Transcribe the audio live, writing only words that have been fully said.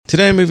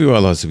Today on Movie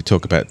Warlords, we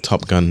talk about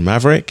Top Gun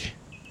Maverick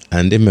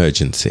and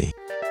Emergency.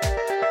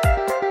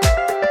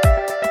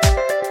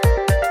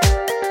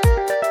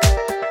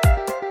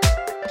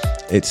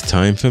 It's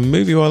time for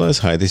Movie Warlords.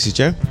 Hi, this is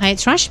Joe. Hi,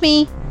 it's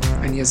Rashmi.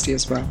 And Yasdi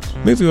as well.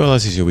 Movie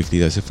Warlords is your weekly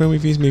dose of film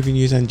reviews, movie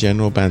news, and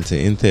general banter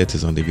in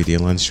theatres, on DVD,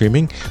 online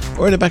streaming,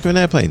 or in the back of an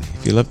airplane.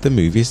 If you love the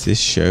movies, this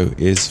show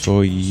is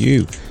for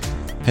you.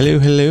 Hello,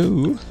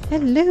 hello.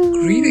 Hello.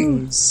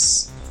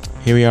 Greetings.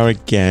 Here we are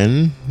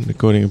again,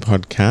 recording a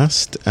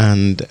podcast,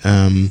 and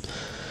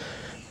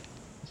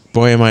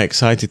boy, am I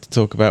excited to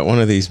talk about one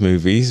of these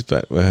movies.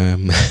 But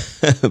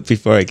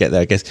before I get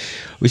there, I guess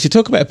we should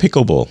talk about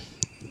pickleball,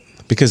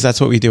 because that's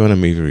what we do on a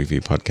movie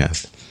review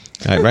podcast.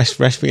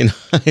 Rashmi and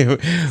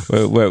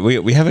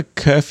I, we have a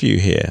curfew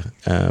here,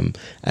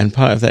 and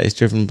part of that is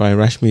driven by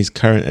Rashmi's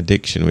current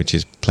addiction, which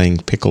is playing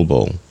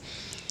pickleball.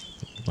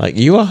 Like,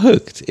 you are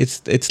hooked.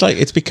 It's like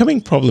it's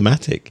becoming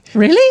problematic.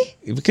 Really?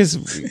 Because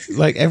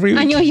like every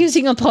And you're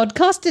using a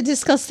podcast to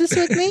discuss this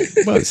with me?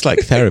 Well, it's like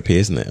therapy,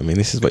 isn't it? I mean,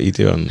 this is what you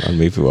do on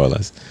Movie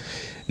Warlords.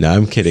 No,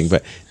 I'm kidding,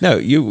 but no,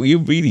 you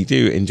really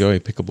do enjoy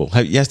pickleball.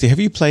 Yasdi, have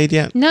you played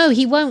yet? No,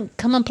 he won't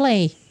come and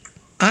play.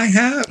 I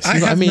have.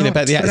 See what I mean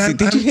about the accent?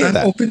 Did you hear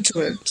that? I'm open to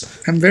it.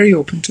 I'm very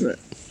open to it.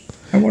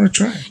 I want to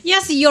try.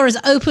 Yes, you're as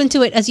open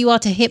to it as you are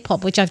to hip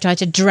hop, which I've tried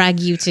to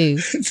drag you to.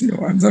 No,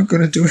 I'm not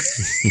going to do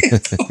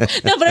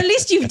it. No, but at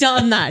least you've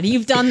done that.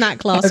 You've done that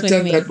class I've with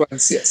done me. that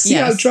once, yes. See,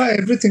 I'll try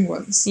everything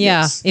once.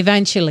 Yeah, Yes.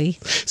 eventually.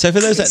 So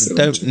for those that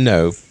don't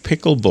know,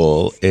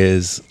 pickleball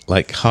is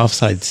like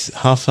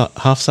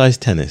half-size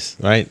tennis,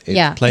 right?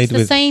 It's played it's the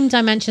with same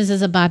dimensions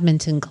as a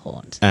badminton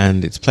court.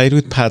 and it's played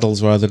with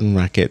paddles rather than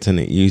rackets, and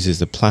it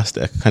uses a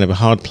kind of a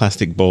hard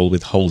plastic ball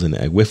with holes in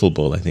it, a wiffle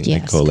ball, I think they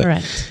call it.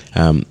 Correct.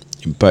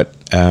 But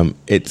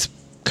it's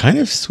kind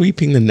of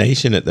sweeping the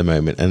nation at the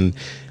moment, and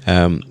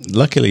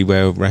luckily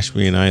where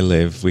Rashmi and I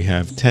live, we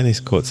have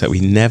tennis courts that we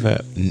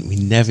never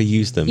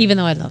use them. Even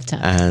though I love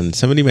tennis. And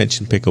somebody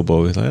mentioned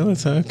pickleball. We was like, oh,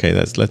 it's okay,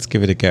 let's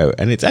give it a go.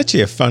 And it's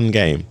actually a fun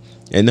game.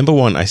 And number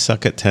one, I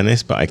suck at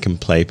tennis, but I can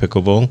play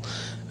pickleball.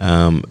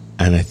 And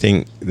I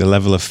think the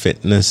level of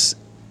fitness,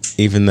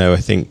 even though I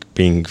think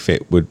being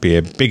fit would be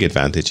a big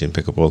advantage in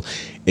pickleball,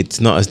 it's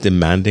not as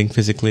demanding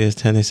physically as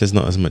tennis. There's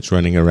not as much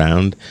running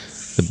around.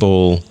 The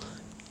ball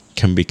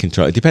can be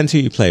controlled. It depends who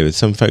you play with.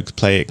 Some folks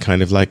play it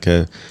kind of like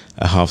a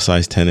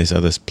half-size tennis.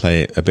 Others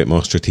play it a bit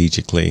more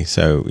strategically.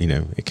 So,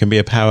 it can be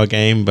a power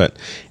game, but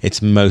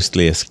it's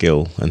mostly a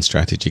skill and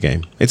strategy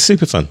game. It's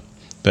super fun.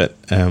 But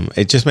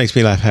it just makes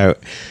me laugh how,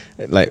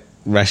 like,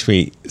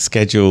 Rashmi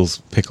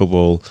schedules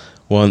pickleball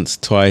once,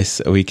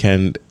 twice a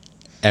weekend.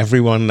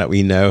 Everyone that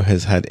we know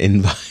has had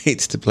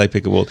invites to play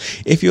pickleball.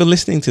 If you're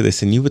listening to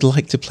this and you would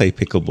like to play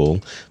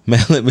pickleball,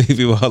 mail at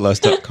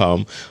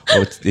moviewarlords.com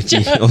or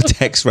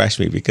text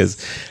Rashmi, because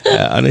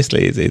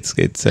honestly,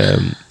 it's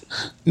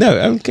no,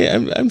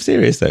 I'm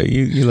serious though.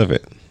 You love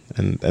it,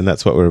 and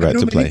that's what we're about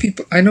to play.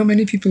 I know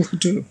many people who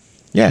do.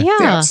 Yeah.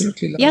 They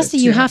absolutely love Yes,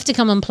 it. you have to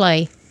come and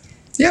play.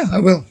 Yeah, I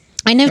will.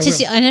 I noticed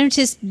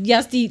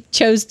Yazdi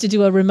chose to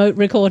do a remote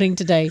recording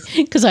today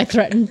because I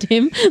threatened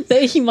him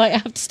that he might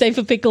have to stay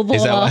for pickleball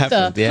Is that what after.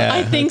 happened? Yeah,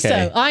 I think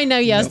okay. so. I know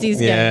Yazdi's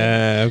game.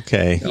 Yeah.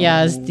 Okay.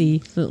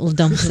 Yazdi, little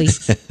dumpling.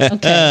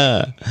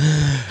 Okay.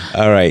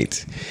 All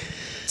right.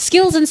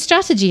 Skills and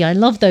strategy. I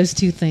love those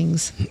two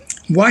things.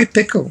 Why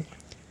pickle?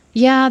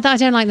 Yeah, I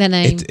don't like their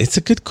name. It's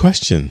a good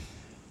question.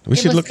 We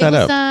should look that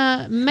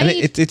up. Made...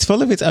 And it's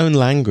full of its own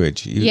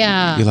language.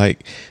 Yeah. You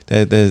like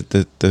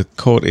the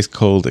court is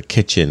called a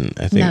kitchen,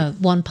 I think. No,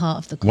 one part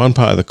of the court. One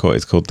part of the court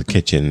is called the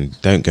kitchen.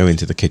 Don't go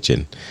into the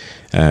kitchen.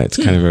 It's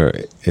kind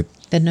of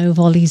The no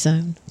volley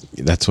zone.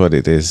 that's what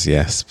it is,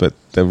 yes. But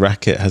the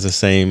racket has a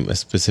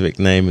specific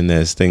name, and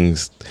there's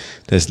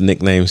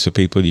nicknames for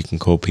people. You can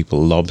call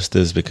people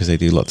lobsters because they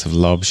do lots of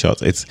lob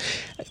shots.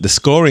 The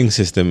scoring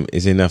system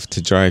is enough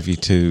to drive you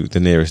to the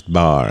nearest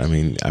bar. I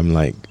mean, I'm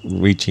like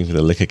reaching for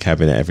the liquor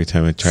cabinet every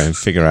time I try and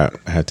figure out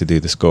how to do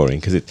the scoring,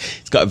 because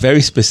it's got a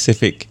very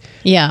specific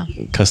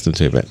custom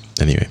to it. But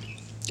anyway,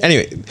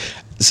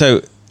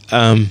 so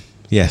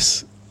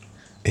yes,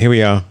 here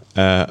we are.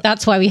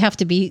 That's why we have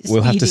to be speedy.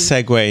 We'll have to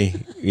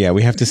segue. Yeah,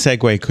 we have to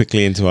segue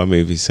quickly into our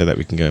movies so that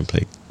we can go and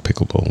play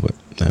pickleball.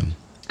 But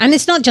and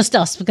it's not just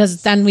us,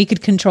 because then we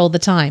could control the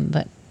time,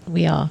 but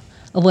we are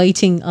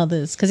awaiting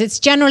others, because it's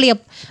generally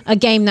a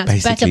game that's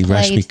basically better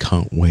played. Rashmi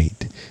can't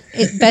wait.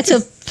 It's better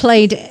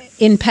played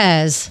in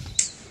pairs.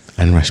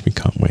 And Rashmi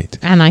can't wait.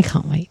 And I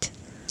can't wait.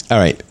 All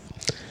right.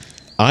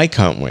 I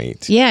can't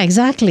wait. Yeah,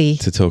 exactly.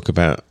 To talk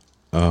about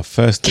our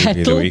first movie of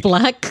the Kettle week,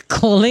 Black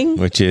calling,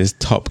 which is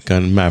Top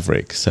Gun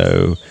Maverick.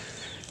 So,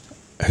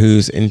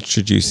 who's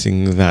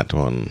introducing that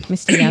one?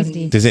 Mr.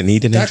 Yazdi. Does it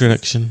need an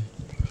introduction?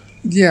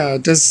 Yeah,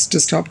 does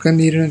Top Gun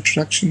need an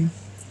introduction?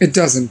 It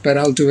doesn't, but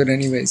I'll do it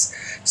anyways.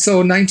 So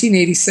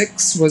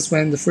 1986 was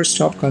when the first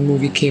Top Gun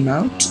movie came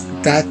out,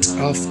 that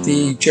of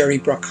the Jerry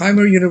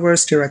Bruckheimer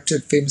universe,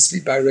 directed famously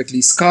by Ridley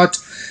Scott.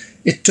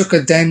 It took a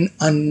then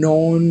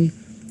unknown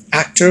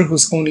actor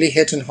whose only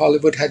hit in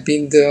Hollywood had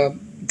been the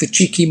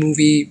cheeky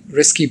movie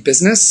Risky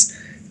Business,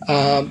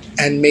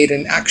 and made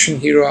an action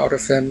hero out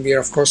of him. We are,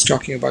 of course,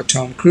 talking about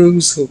Tom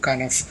Cruise, who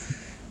kind of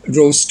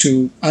rose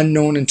to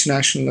unknown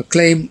international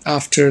acclaim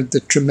after the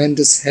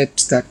tremendous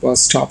hit that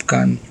was Top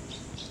Gun,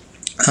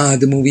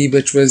 the movie,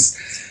 which was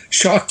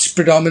shot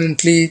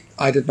predominantly,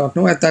 I did not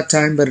know at that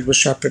time, but it was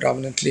shot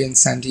predominantly in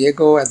San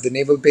Diego at the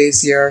naval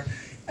base here,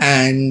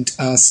 and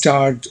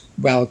starred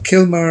Val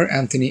Kilmer,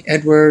 Anthony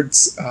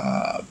Edwards,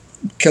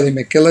 Kelly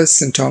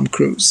McGillis, and Tom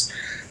Cruise.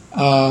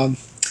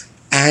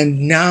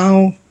 And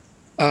now,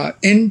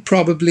 in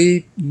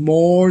probably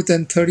more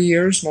than 30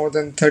 years, more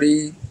than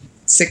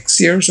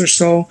 36 years or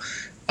so,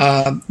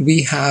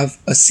 we have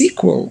a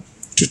sequel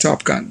to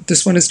Top Gun.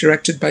 This one is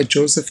directed by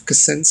Joseph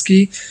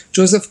Kosinski.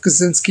 Joseph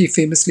Kosinski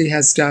famously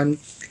has done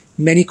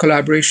many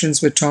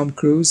collaborations with Tom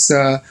Cruise.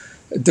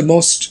 The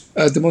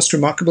most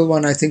remarkable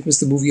one, I think, was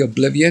the movie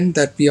Oblivion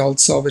that we all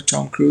saw with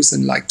Tom Cruise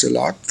and liked a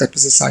lot. That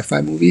was a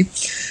sci-fi movie.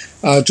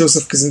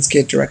 Joseph Kosinski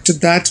had directed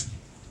that,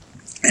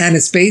 and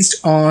it's based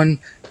on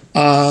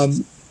a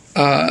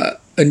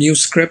new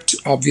script,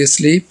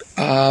 obviously.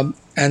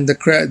 And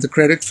the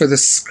credit for the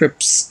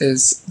scripts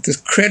is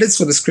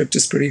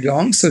pretty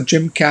long. So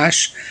Jim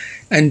Cash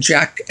and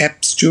Jack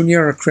Epps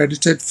Jr. are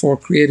credited for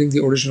creating the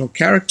original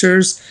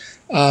characters.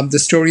 The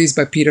story is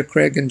by Peter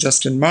Craig and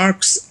Justin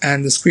Marks,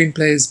 and the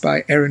screenplay is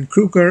by Aaron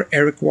Kruger,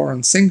 Eric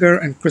Warren Singer,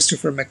 and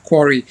Christopher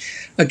McQuarrie.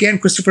 Again,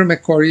 Christopher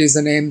McQuarrie is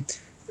a name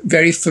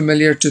very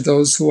familiar to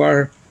those who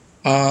are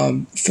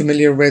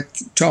familiar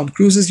with Tom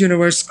Cruise's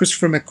universe.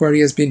 Christopher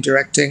McQuarrie has been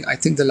directing, I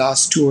think, the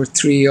last 2 or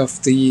 3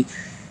 of the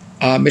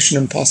Mission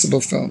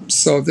Impossible films.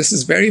 So this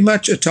is very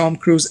much a Tom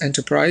Cruise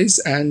enterprise,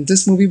 and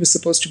this movie was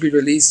supposed to be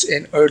released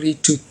in early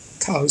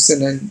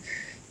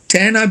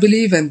 2010, I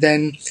believe, and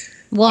then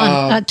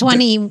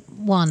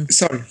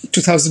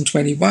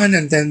 2021,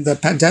 and then the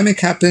pandemic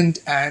happened,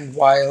 and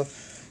while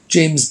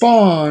James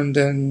Bond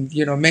and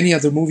many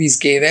other movies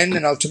gave in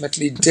and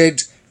ultimately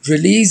did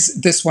release,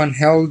 this one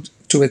held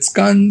to its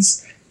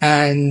guns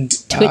and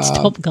to its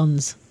top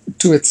guns.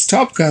 To its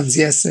top guns,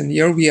 yes. And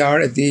here we are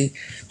at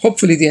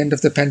hopefully the end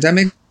of the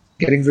pandemic,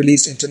 getting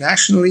released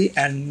internationally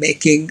and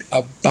making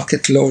a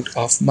bucket load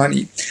of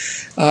money.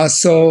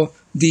 So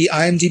the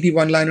IMDb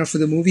one-liner for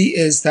the movie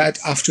is that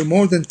after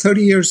more than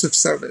 30 years of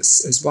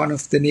service as one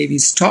of the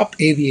Navy's top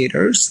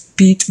aviators,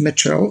 Pete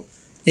Mitchell,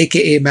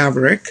 aka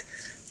Maverick,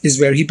 is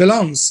where he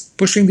belongs,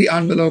 pushing the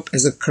envelope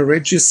as a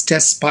courageous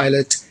test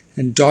pilot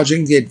and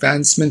dodging the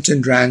advancement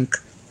in rank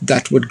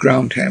that would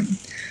ground him.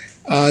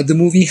 The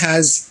movie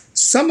has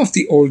some of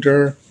the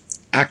older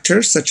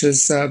actors, such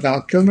as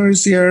Val Kilmer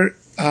is here,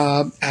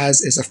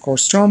 as is, of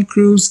course, Tom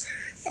Cruise.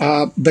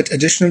 But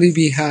additionally,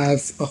 we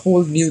have a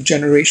whole new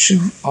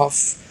generation of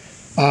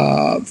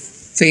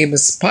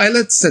famous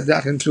pilots.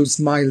 That includes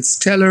Miles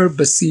Teller,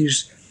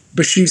 Bashir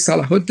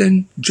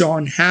Salahuddin,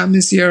 John Hamm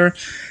is here,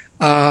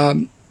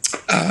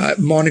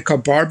 Monica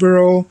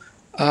Barbaro,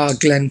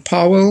 Glenn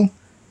Powell,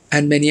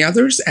 and many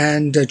others.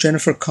 And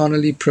Jennifer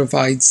Connelly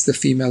provides the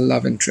female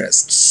love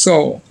interest.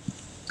 So,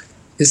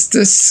 is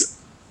this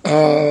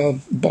a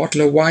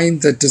bottle of wine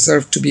that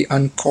deserved to be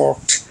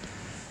uncorked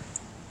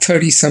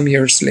 30-some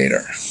years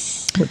later?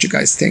 What do you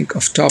guys think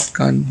of Top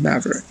Gun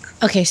Maverick?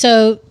 Okay,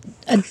 so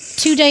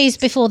 2 days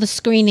before the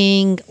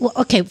screening... Well,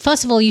 okay,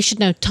 first of all, you should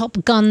know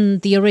Top Gun,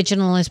 the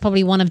original, is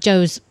probably one of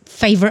Joe's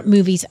favorite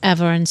movies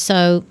ever. And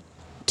so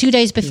 2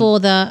 days before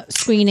the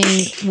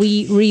screening,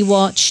 we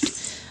rewatched...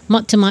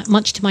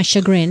 Much to my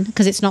chagrin,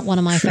 because it's not one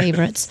of my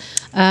favorites.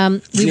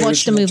 We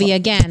watched the movie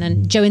again,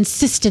 and Joe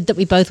insisted that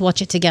we both watch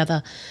it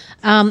together.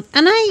 And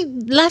I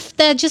left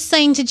there just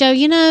saying to Joe,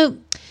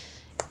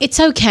 it's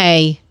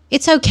okay,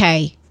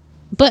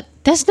 but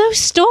there's no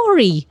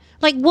story.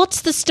 Like, what's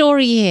the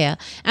story here?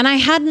 And I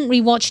hadn't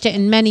rewatched it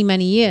in many,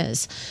 many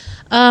years.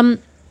 So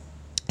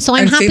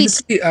I'm happy.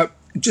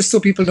 Just so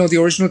people know, the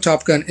original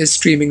Top Gun is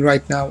streaming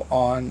right now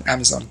on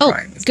Amazon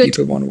Prime if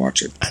people want to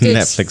watch it. And good.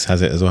 Netflix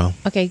has it as well.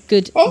 Okay,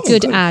 good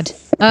ad.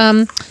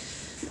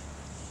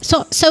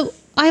 So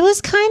I was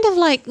kind of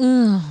like,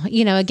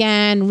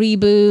 again,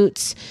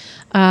 reboots,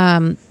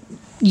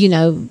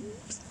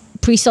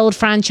 pre-sold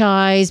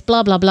franchise,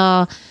 blah, blah,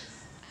 blah.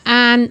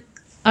 And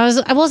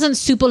I wasn't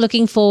super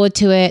looking forward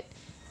to it.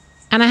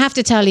 And I have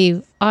to tell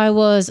you, I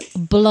was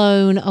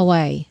blown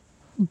away.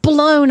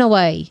 Blown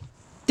away.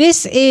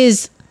 This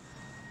is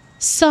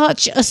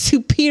such a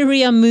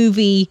superior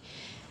movie.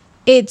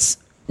 It's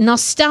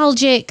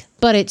nostalgic,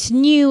 but it's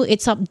new,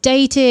 it's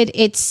updated,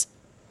 it's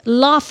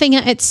laughing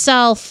at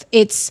itself,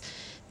 it's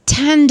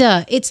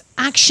tender, it's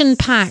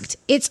action-packed,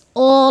 it's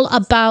all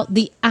about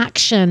the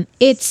action.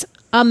 It's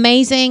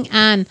amazing,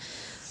 and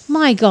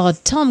my God,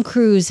 Tom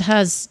Cruise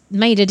has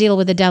made a deal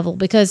with the devil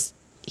because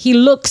he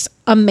looks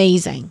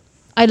amazing.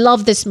 I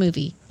love this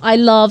movie. I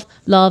love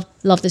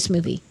this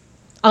movie.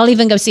 I'll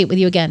even go see it with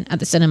you again at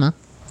the cinema.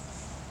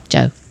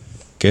 Joe.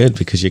 Good,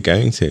 because you're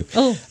going to.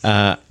 Oh.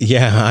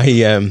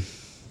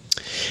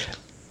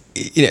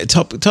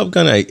 Top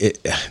Gun,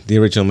 the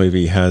original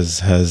movie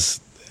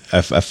has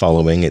a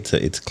following.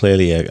 It's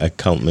clearly a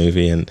cult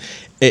movie, and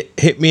it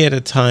hit me at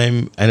a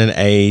time and an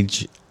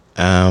age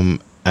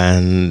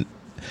and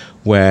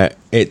where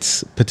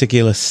its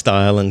particular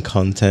style and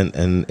content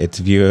and its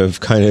view of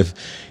kind of,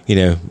 you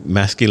know,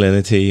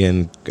 masculinity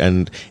and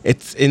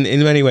it's in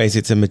many ways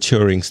it's a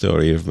maturing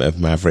story of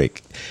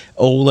Maverick.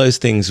 All those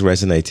things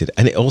resonated,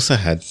 and it also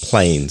had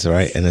planes,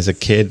 right? And as a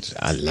kid,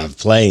 I love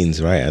planes,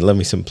 right? I love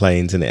me some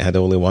planes, and it had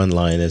all the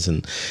one-liners,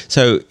 and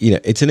so, you know,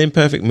 it's an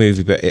imperfect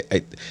movie, but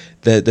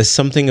there's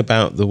something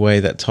about the way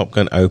that Top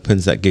Gun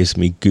opens that gives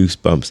me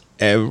goosebumps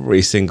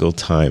every single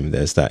time.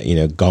 There's that, you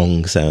know,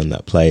 gong sound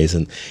that plays,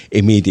 and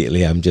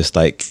immediately I'm just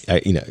like,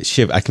 you know,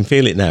 shiver. I can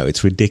feel it now.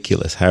 It's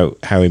ridiculous how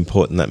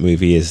important that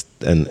movie is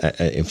and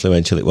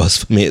influential it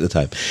was for me at the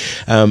time.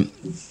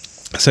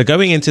 So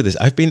going into this,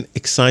 I've been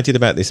excited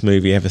about this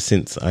movie ever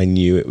since I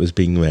knew it was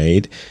being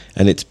made,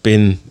 and it's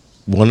been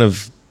one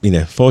of, you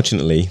know,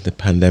 fortunately the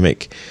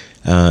pandemic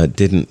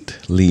didn't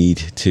lead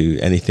to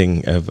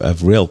anything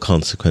of real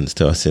consequence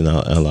to us in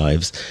our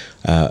lives.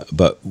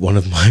 But one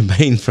of my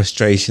main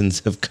frustrations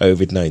of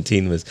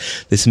COVID-19 was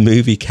this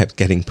movie kept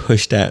getting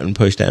pushed out and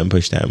pushed out and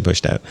pushed out and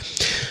pushed out.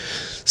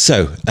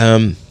 So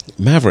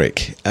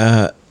Maverick,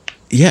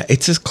 yeah,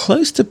 it's as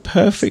close to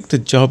perfect a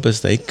job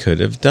as they could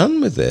have done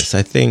with this.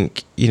 I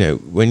think, you know,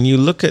 when you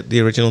look at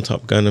the original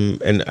Top Gun,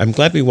 and I'm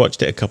glad we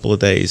watched it a couple of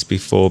days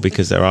before,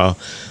 because there are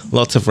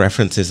lots of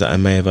references that I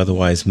may have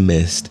otherwise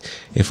missed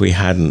if we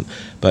hadn't.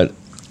 But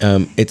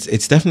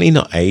it's definitely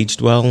not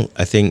aged well.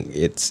 I think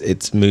it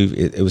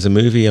was a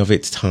movie of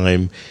its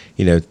time.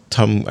 You know,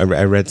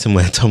 I read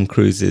somewhere Tom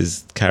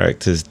Cruise's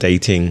character's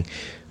dating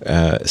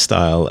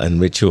style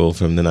and ritual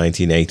from the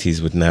 1980s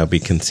would now be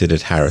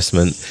considered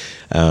harassment.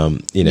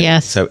 You know,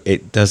 yes. So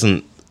it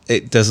doesn't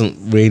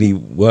really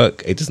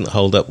work. It doesn't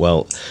hold up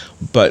well.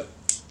 But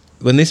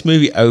when this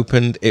movie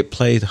opened, it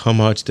played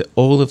homage to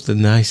all of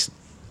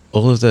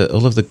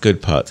the good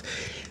parts.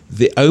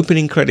 The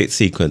opening credit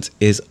sequence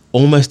is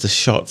almost a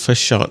shot for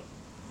shot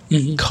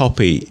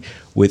copy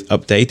with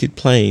updated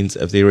planes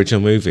of the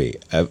original movie.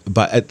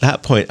 But at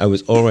that point, I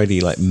was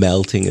already like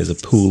melting as a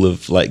pool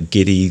of like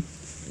giddy,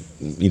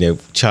 you know,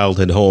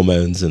 childhood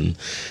hormones and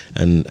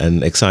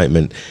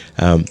excitement.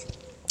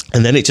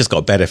 And then it just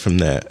got better from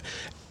there.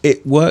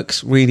 It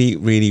works really,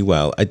 really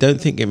well. I don't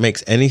think it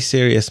makes any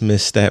serious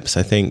missteps.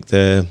 I think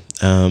the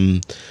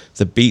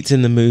beats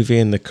in the movie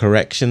and the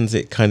corrections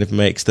it kind of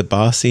makes. The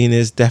bar scene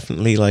is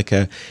definitely like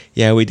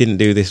we didn't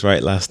do this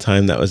right last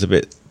time. That was a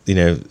bit, you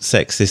know,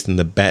 sexist, and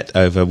the bet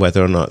over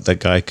whether or not the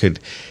guy could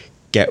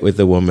get with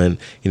the woman,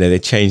 you know, they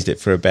changed it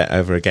for a bet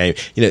over a game.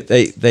 You know,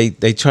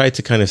 they tried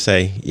to kind of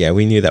say, yeah,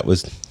 we knew that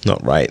was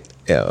not right,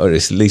 or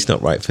it's at least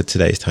not right for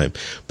today's time.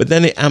 But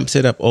then it amps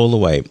it up all the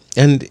way.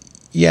 And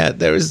yeah,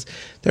 there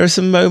are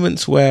some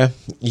moments where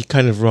you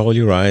kind of roll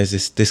your eyes.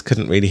 This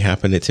couldn't really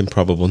happen. It's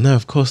improbable. No,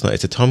 of course not.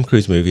 It's a Tom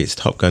Cruise movie. It's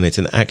Top Gun. It's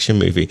an action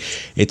movie.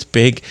 It's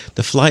big.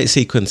 The flight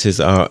sequences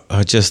are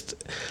just,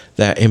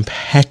 they're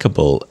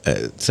impeccable.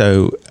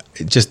 So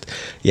just,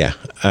 yeah.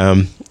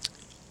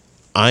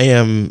 I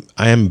am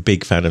a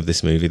big fan of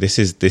this movie. This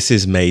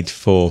is made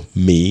for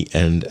me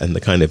and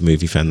the kind of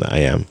movie fan that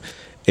I am.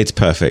 It's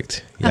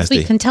perfect. As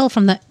we can tell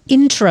from the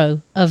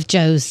intro of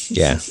Joe's.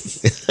 Yeah.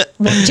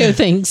 What Joe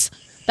thinks.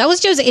 That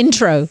was Joe's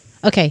intro.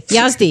 Okay,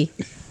 Yazdi.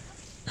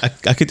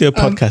 I could do a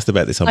podcast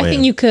about this on my own. I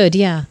think you could,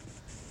 yeah.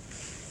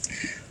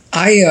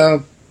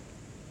 I'd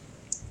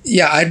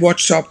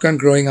watched Top Gun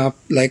growing up,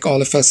 like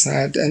all of us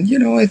had, and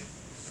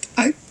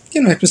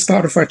it was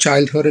part of our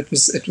childhood. It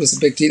was a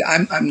big deal.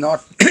 I'm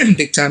not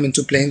big time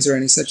into planes or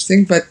any such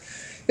thing, but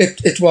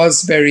it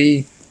was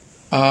very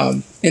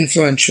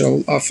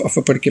influential of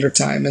a particular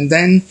time. And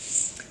then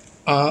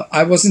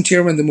I wasn't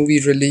here when the movie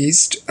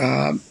released,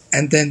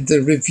 and then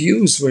the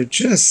reviews were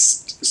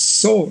just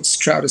so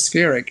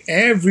stratospheric.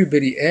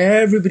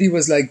 Everybody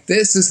was like,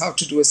 "This is how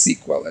to do a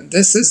sequel, and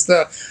this is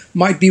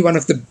might be one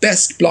of the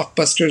best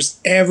blockbusters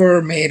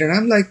ever made." And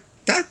I'm like,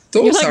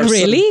 those are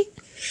really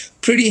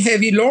pretty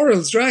heavy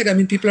laurels, right? I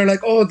mean, people are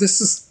like, "Oh, this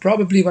is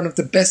probably one of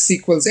the best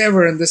sequels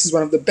ever, and this is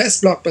one of the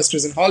best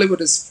blockbusters, and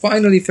Hollywood has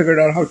finally figured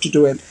out how to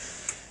do it."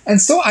 And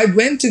so I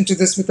went into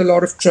this with a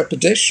lot of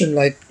trepidation,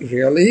 like,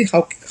 really?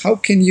 How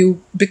can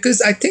you?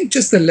 Because I think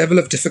just the level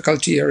of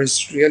difficulty here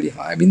is really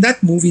high. I mean,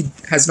 that movie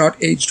has not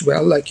aged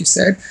well, like you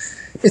said.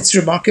 It's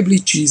remarkably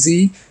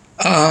cheesy.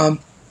 And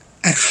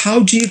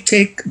how do you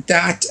take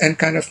that and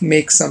kind of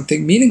make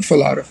something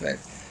meaningful out of it?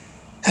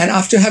 And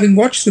after having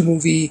watched the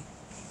movie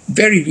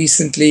very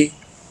recently,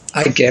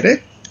 I get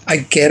it. I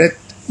get it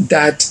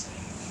that...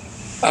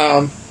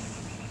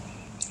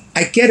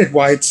 I get it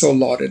why it's so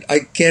lauded. I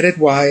get it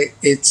why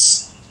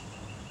it's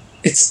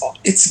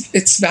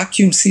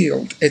vacuum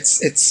sealed.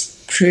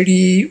 It's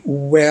pretty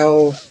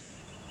well.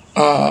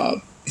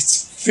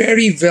 It's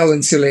very well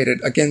insulated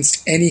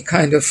against any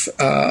kind of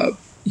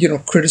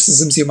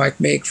criticisms you might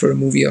make for a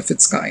movie of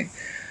its kind.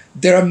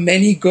 There are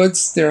many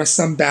goods. There are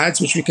some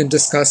bads, which we can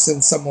discuss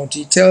in some more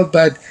detail.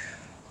 But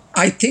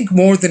I think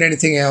more than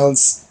anything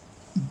else,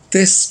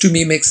 this to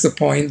me makes the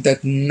point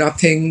that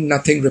nothing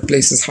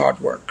replaces hard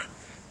work.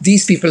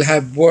 These people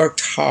have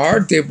worked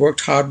hard. They've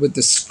worked hard with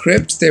the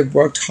script. They've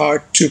worked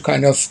hard to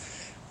kind of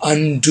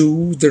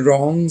undo the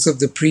wrongs of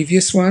the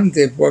previous one.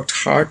 They've worked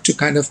hard to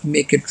kind of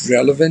make it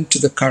relevant to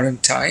the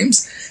current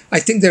times. I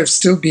think there have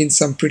still been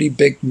some pretty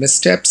big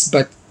missteps,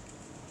 but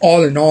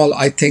all in all,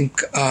 I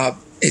think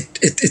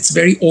it's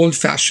very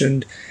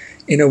old-fashioned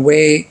in a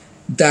way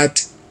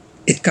that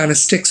it kind of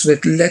sticks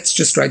with, let's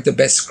just write the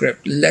best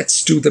script.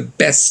 Let's do the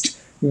best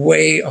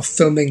way of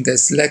filming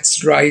this.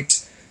 Let's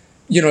write,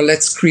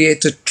 let's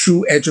create a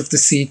true edge of the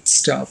seat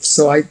stuff.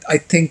 So I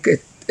think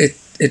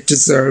it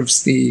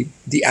deserves the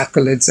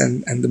accolades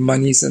and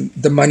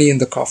the money in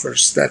the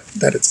coffers that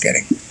it's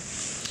getting.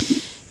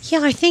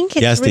 Yeah, I think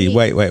it's Yazdi,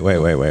 really...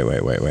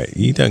 wait.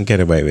 You don't get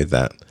away with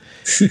that.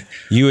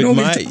 You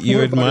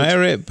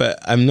admire it, but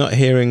I'm not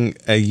hearing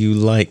you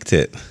liked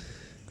it.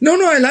 No,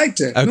 I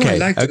liked it. Okay, I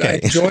liked it. I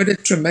enjoyed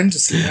it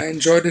tremendously.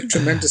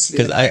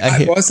 Because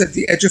I was at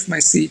the edge of my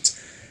seat.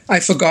 I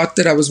forgot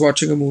that I was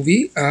watching a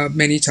movie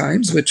many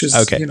times, which is,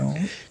 okay.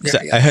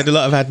 I heard a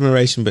lot of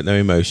admiration, but no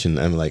emotion.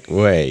 I'm like,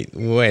 wait a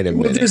minute.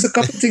 Well, there's a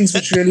couple of things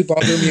which really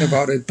bother me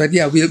about it. But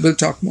yeah, we'll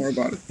talk more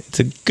about it. It's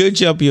a good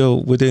job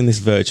we're doing this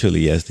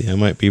virtually, Yazdi. I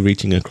might be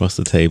reaching across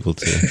the table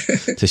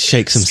to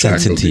shake some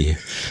sense into you.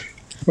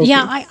 Okay.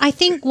 Yeah, I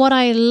think what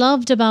I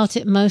loved about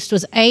it most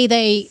was,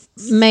 they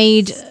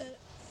made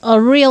a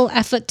real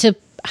effort to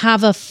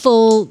have a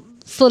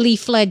fully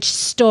fledged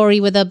story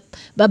with a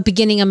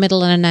beginning, a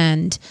middle, and an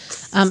end.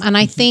 And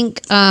I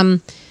think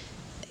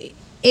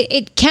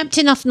it kept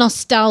enough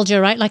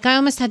nostalgia, right? Like I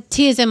almost had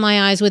tears in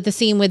my eyes with the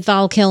scene with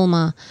Val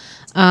Kilmer.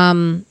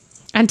 And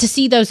to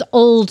see those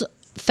old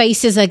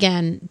faces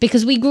again,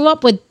 because we grew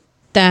up with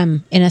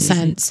them in a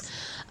sense.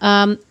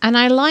 And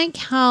I like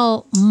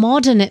how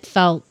modern it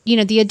felt.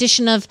 The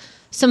addition of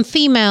some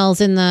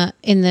females in the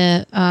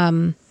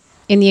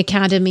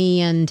academy,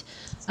 and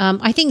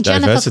I think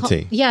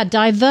diversity.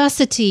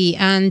 Diversity,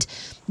 and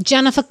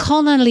Jennifer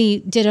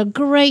Connelly did a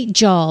great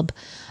job.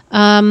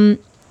 I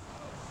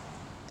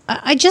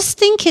just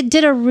think it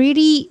did a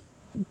really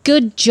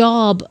good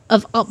job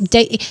of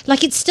update.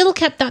 Like it still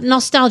kept that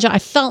nostalgia. I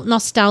felt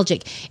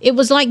nostalgic. It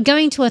was like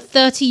going to a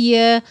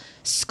 30-year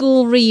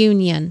school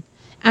reunion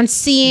and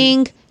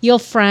seeing your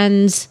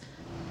friends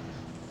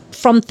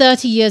from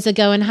 30 years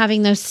ago and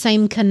having those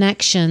same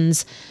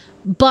connections,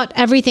 but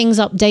everything's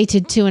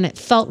updated too, and it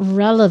felt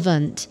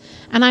relevant.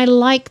 And I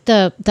like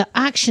the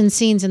action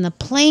scenes, and the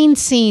plane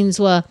scenes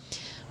were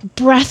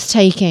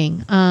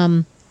breathtaking.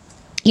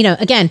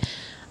 Again,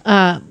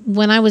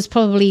 when I was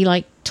probably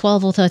like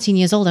 12 or 13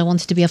 years old, I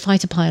wanted to be a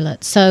fighter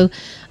pilot. So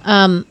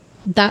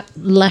that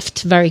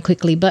left very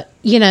quickly. But,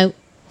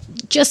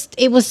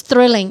 it was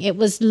thrilling. It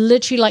was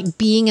literally like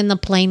being in the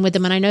plane with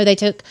them. And I know they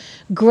took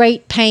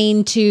great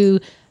pain to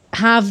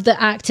have the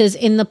actors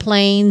in the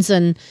planes,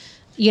 and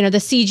the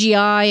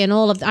CGI and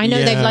all of that. I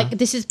know they've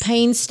this is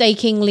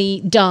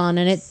painstakingly done,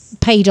 and it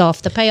paid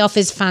off. The payoff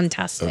is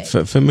fantastic.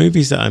 For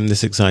movies that I'm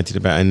this excited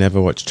about, I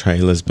never watch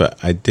trailers, but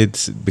I did,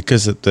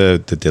 because of the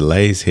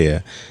delays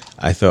here,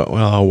 I thought,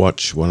 well, I'll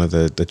watch one of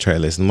the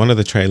trailers. And one of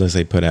the trailers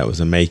they put out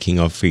was a making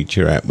of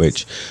featurette,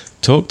 which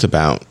talked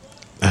about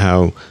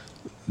how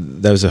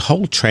there was a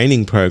whole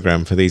training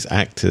program for these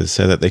actors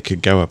so that they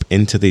could go up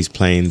into these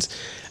planes,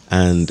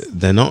 and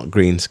they're not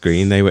green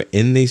screen. They were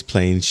in these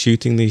planes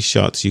shooting these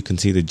shots. You can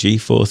see the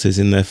G-forces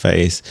in their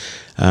face.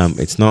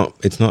 It's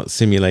not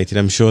simulated.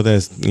 I'm sure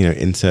there's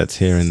inserts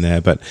here and there,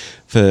 but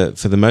for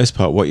the most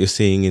part, what you're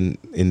seeing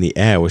in the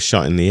air was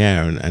shot in the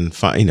air,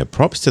 and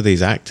props to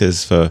these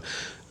actors for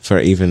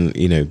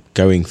even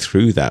going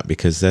through that,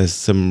 because there's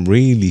some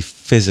really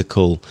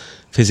physically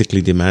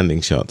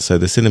demanding shots. So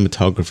the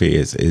cinematography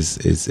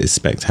is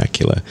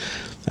spectacular.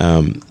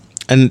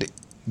 And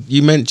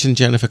you mentioned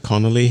Jennifer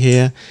Connelly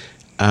here.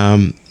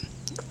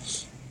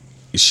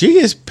 She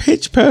is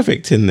pitch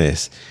perfect in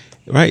this,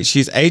 right?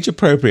 She's age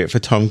appropriate for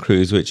Tom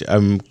Cruise, which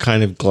I'm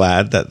kind of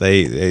glad that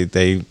they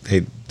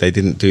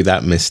didn't do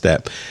that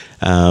misstep.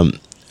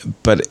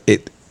 But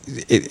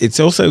it's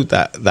also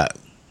that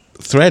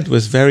thread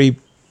was very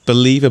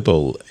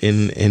believable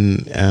in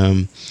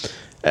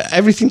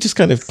everything just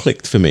kind of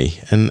clicked for me.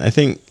 And I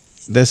think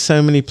there's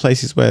so many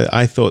places where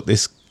I thought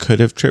this could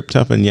have tripped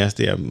up, and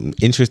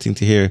interesting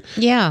to hear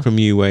from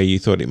you where you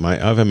thought it might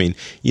have. I mean,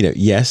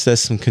 yes, there's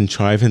some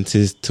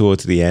contrivances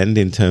towards the end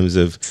in terms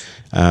of,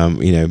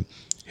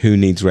 who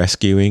needs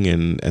rescuing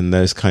and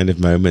those kind of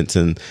moments,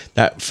 and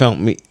that felt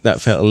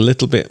a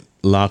little bit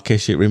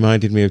larkish. It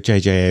reminded me of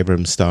J.J.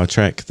 Abrams' Star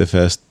Trek,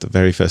 the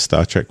very first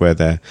Star Trek, where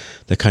they're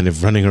kind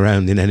of running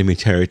around in enemy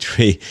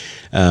territory,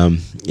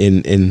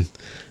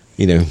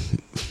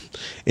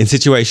 in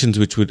situations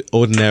which would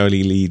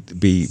ordinarily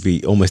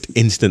be almost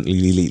instantly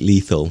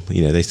lethal.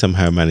 They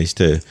somehow managed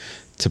to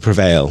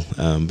prevail.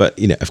 But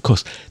of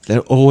course,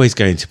 they're always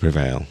going to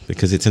prevail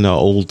because it's an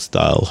old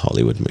style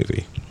Hollywood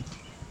movie.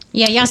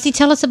 Yeah, Yazdi,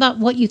 tell us about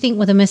what you think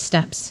were the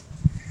missteps.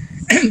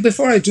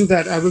 Before I do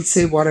that, I will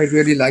say what I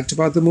really liked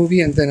about the movie,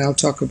 and then I'll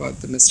talk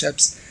about the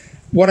missteps.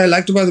 what I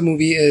liked about the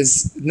movie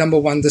is, number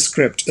one, the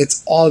script.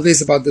 It's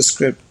always about the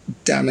script.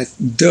 Damn it.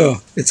 Duh.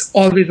 It's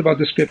always about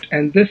the script.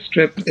 And this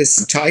script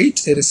is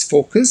tight. It is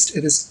focused.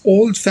 It is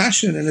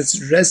old-fashioned, and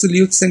it's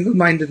resolute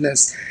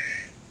single-mindedness.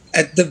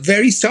 At the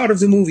very start of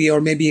the movie,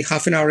 or maybe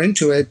half an hour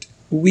into it,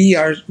 we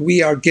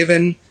are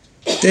given,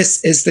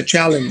 this is the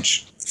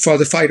challenge for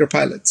the fighter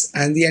pilots.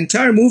 And the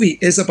entire movie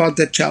is about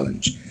that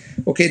challenge.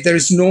 Okay, there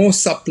is no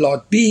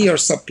subplot B or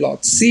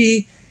subplot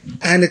C.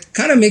 And it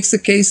kind of makes the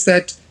case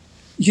that,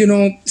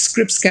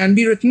 scripts can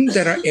be written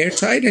that are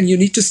airtight, and you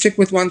need to stick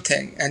with one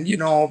thing. And,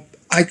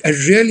 I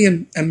really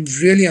am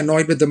really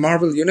annoyed with the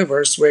Marvel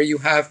universe, where you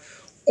have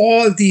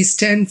all these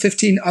 10,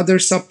 15 other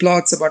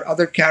subplots about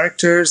other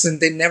characters, and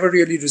they never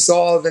really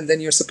resolve. And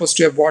then you're supposed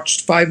to have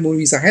watched 5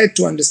 movies ahead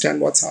to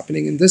understand what's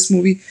happening in this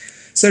movie.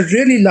 So I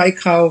really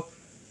like how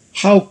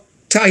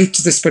tight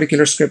this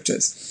particular script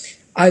is.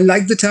 I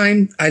like the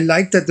time. I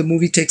like that the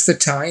movie takes the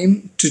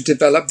time to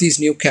develop these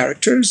new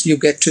characters. You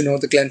get to know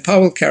the Glenn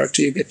Powell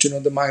character. You get to know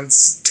the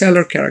Miles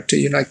Teller character.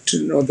 You like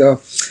to know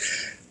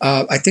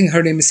I think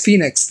her name is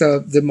Phoenix,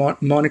 the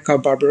Monica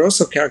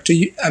Barbarossa character.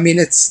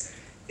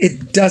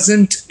 It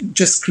doesn't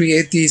just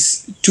create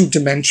these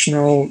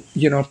 2-dimensional,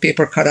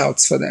 paper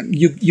cutouts for them.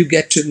 You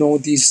get to know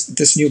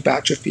this new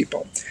batch of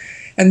people.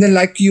 And then,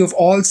 like you have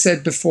all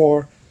said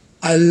before,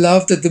 I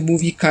love that the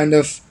movie kind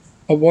of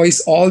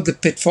avoids all the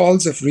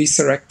pitfalls of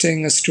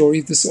resurrecting a story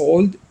this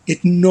old.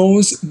 It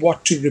knows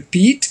what to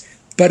repeat,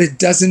 but it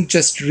doesn't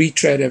just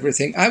retread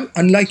everything.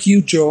 Unlike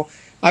you, Joe,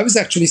 I was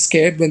actually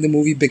scared when the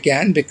movie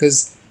began,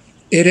 because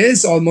it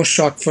is almost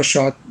shot for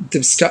shot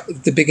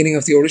the beginning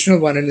of the original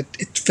one, and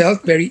it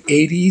felt very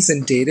 80s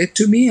and dated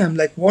to me. I'm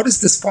like, what is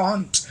this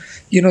font?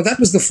 That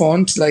was the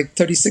font like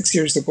 36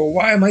 years ago.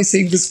 Why am I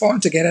seeing this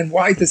font again? And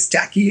why this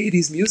tacky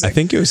 80s music? I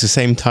think it was the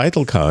same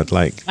title card.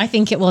 I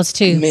think it was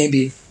too.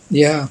 Maybe.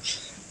 Yeah.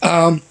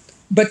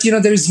 But,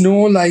 there's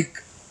no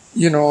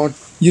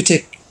you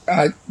take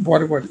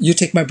you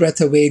take my breath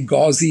away,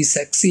 gauzy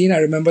sex scene. I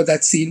remember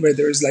that scene where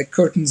there's like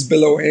curtains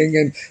billowing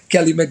and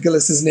Kelly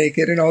McGillis is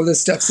naked and all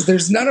this stuff. So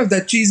there's none of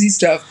that cheesy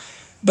stuff.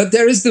 But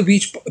there is the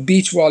beach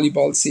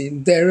volleyball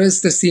scene. There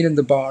is the scene in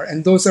the bar.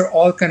 And those are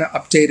all kind of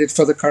updated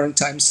for the current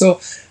time.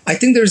 So I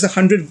think there's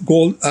 100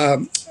 gold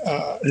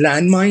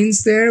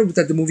landmines there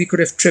that the movie could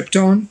have tripped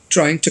on,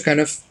 trying to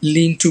kind of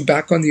lean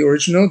back on the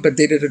original. But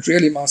they did a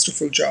really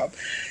masterful job.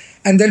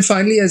 And then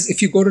finally,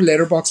 if you go to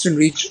Letterboxd and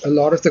reach a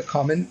lot of the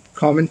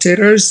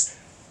commentators,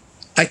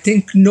 I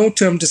think no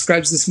term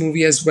describes this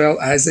movie as well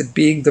as it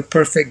being the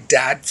perfect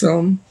dad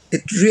film.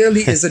 It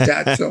really is a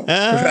dad film,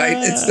 right?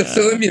 It's the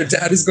film your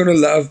dad is going to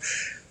love.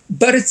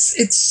 But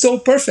it's so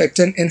perfect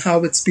in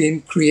how it's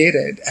being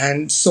created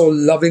and so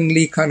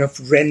lovingly kind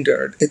of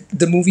rendered.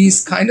 The movie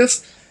is kind of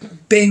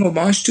paying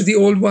homage to the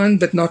old one,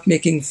 but not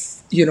making,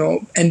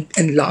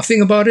 and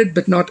laughing about it,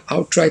 but not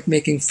outright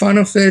making fun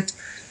of it.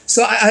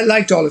 So I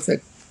liked all of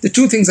it. The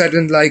 2 things I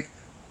didn't like,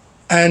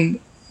 and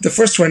the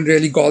first one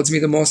really galls me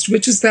the most,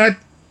 which is that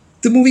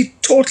the movie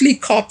totally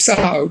cops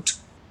out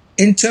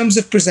in terms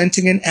of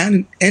presenting an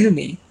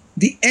enemy.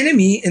 The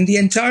enemy in the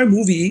entire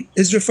movie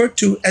is referred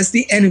to as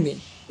the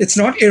enemy. It's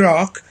not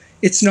Iraq.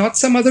 It's not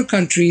some other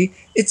country.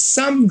 It's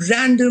some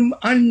random,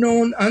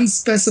 unknown,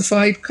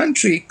 unspecified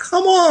country.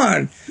 Come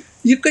on.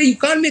 You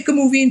can't make a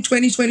movie in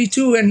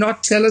 2022 and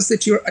not tell us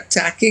that you're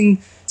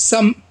attacking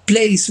some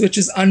place which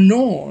is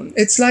unknown.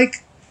 It's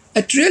like,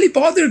 it really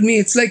bothered me.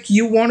 It's like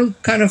you want to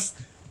kind of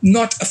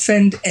not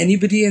offend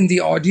anybody in the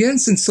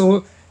audience. And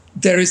so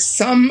there is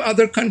some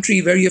other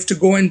country where you have to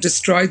go and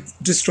destroy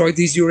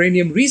these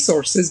uranium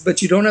resources,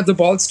 but you don't have the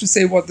balls to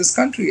say what this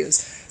country is.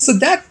 So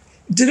that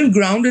didn't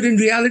ground it in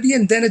reality.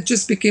 And then it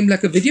just became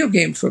like a video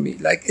game for me.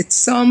 Like it's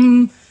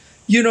some,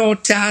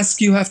 task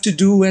you have to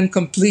do and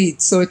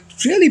complete. So it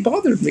really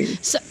bothered me.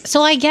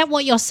 So I get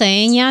what you're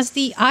saying,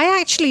 Yazdi. I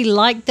actually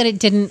like that it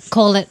didn't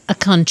call it a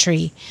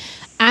country.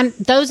 And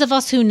those of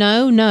us who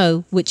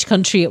know which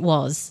country it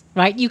was,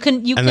 right? You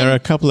can. And there are a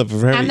couple of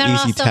very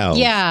easy tells.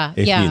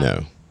 If you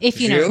know. If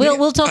you know, really?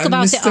 we'll talk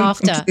about it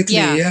after.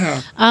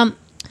 Yeah.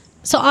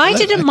 So I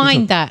didn't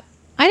mind that.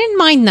 I didn't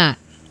mind that.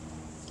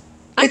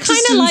 I kind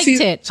of liked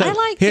it. So I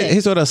liked it.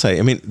 Here's what I'll say.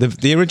 I mean,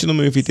 the original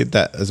movie did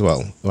that as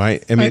well,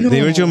 right? I mean,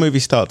 the original movie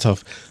starts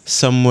off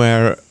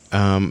somewhere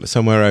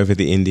over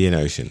the Indian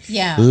Ocean.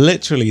 Yeah.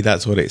 Literally,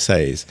 that's what it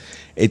says.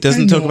 It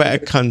doesn't talk about a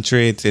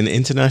country. It's in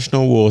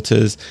international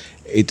waters.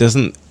 It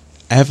doesn't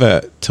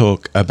ever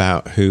talk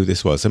about who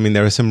this was. I mean,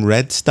 there are some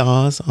red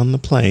stars on the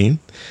plane,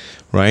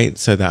 right?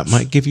 So that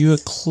might give you a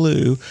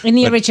clue. In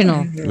the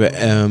original. But,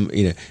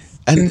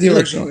 and in the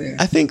original, yeah.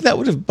 I think that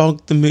would have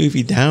bogged the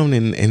movie down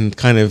in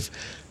kind of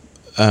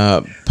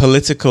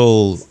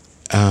political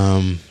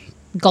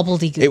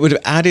gobbledygook. It would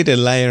have added a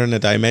layer and a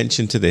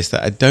dimension to this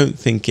that I don't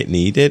think it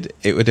needed.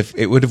 It would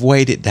have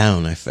weighed it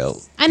down, I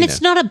felt. And it's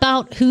not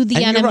about who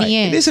the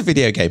enemy is. It is a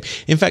video game.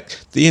 In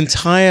fact, the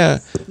entire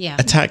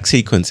attack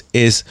sequence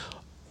is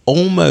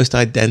almost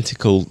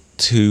identical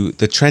to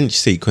the trench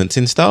sequence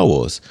in Star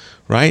Wars,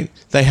 right?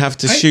 They have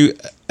to shoot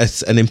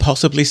an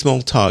impossibly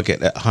small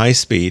target at high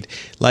speed,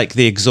 like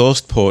the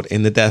exhaust port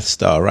in the Death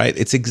Star, right?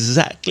 It's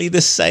exactly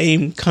the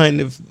same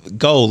kind of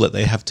goal that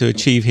they have to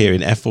achieve here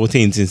in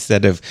F-14s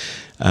instead of,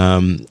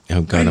 oh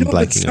God, I'm blanking.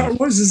 But Star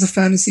Wars is a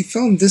fantasy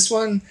film. This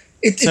one,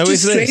 it's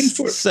trained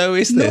for. So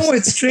is no, this. No,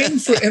 it's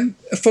trained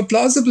for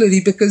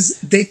plausibility because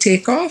they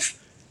take off.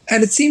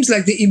 And it seems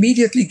like they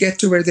immediately get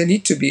to where they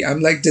need to be. I'm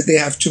like, did they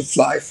have to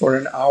fly for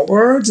an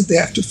hour? Did they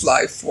have to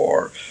fly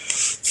for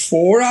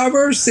 4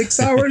 hours, 6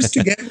 hours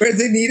to get where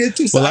they needed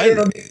to? So Well, I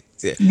don't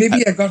know.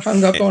 Maybe I got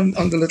hung up on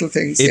the little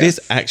things. It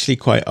is actually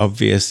quite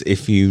obvious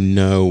if you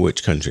know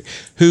which country.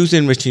 Who's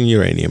enriching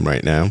uranium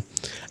right now?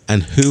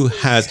 And who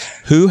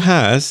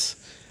has,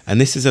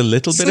 and this is a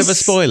little bit of a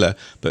spoiler,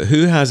 but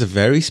who has a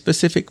very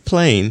specific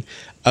plane?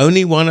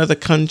 Only one other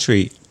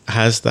country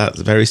has that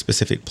very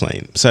specific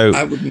plane. So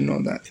I wouldn't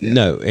know that. Yeah.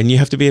 No, and you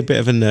have to be a bit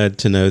of a nerd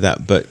to know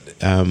that, but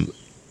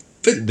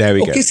there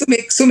we go. Okay,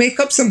 so make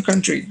up some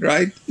country,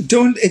 right?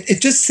 Don't it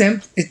just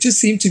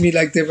seemed to me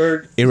like they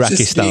were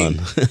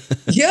Iraqistan.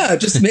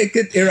 Just make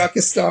it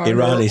Iraqistan,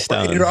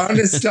 Iranistan. or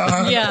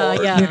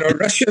Iranistan, or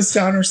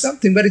Russiastan or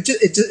something. But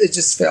it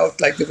just felt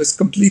like it was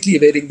completely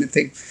evading the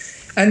thing.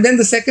 And then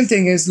the second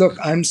thing is, look,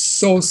 I'm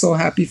so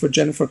happy for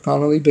Jennifer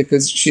Connelly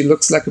because she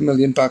looks like $1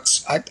 million.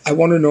 I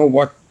want to know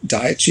what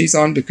diet she's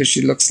on because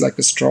she looks like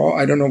a straw.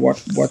 I don't know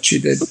what she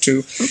did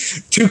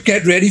to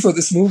get ready for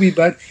this movie,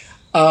 but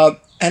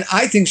and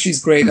I think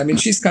she's great. I mean,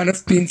 she's kind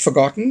of been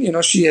forgotten. You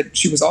know, she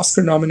was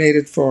Oscar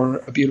nominated for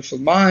A Beautiful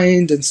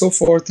Mind and so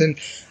forth. And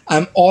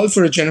I'm all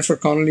for a Jennifer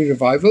Connelly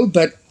revival,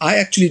 but I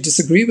actually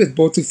disagree with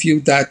both of you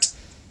that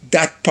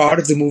part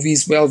of the movie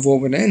is well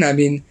woven in. I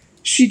mean,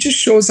 she just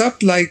shows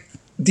up like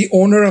the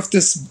owner of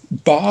this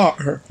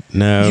bar,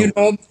 you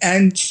know,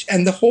 and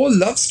the whole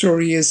love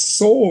story is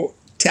so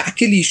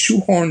tackily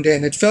shoehorned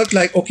in. It felt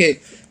like, okay,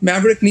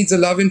 Maverick needs a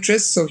love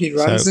interest, so he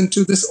runs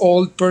into this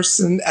old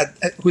person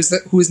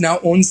who now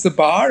owns the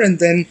bar, and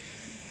then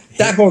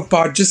that whole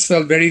part just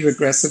felt very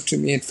regressive to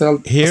me. It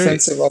felt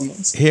offensive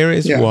almost. Here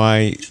is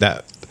why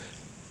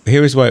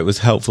it was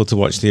helpful to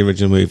watch the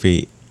original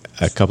movie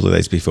a couple of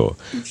days before.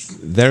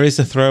 There is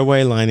a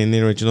throwaway line in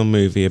the original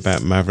movie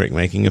about Maverick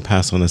making a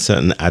pass on a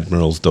certain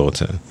admiral's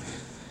daughter.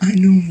 I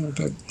know,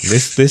 but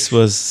this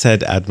was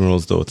said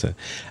admiral's daughter,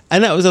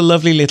 and that was a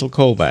lovely little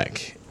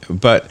callback.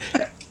 But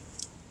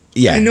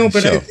yeah, I know,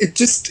 but it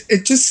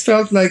just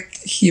felt like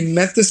he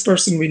met this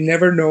person we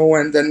never know,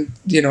 and then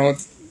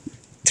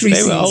 3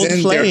 scenes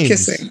in, they're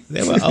kissing.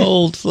 They were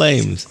old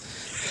flames.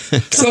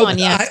 Come on,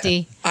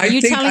 Yasti. Are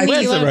you telling me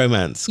where's the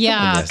romance?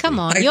 Yeah, come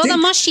on. You're the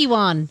mushy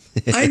one.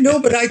 I know,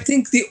 but I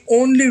think the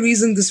only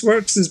reason this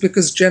works is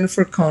because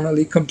Jennifer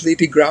Connelly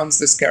completely grounds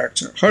this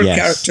character. Her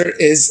character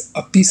is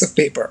a piece of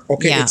paper.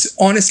 Okay, it's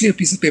honestly a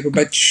piece of paper,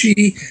 but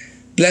she,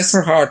 bless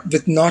her heart,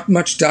 with not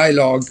much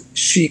dialogue,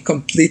 she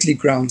completely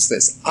grounds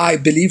this. I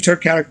believed her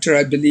character.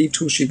 I believed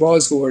who she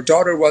was, who her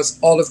daughter was,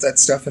 all of that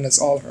stuff, and it's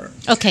all her.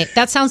 Okay,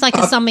 that sounds like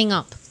a summing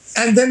up.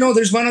 And then,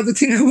 there's one other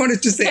thing I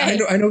wanted to say.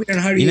 Okay. I know we're in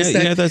a hurry.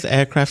 You know those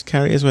aircraft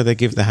carriers where they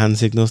give the hand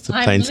signals to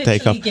planes to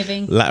take off?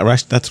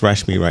 That's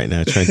Rashmi right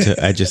now trying to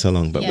edge us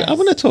along. But I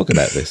want to talk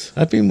about this.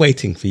 I've been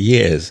waiting for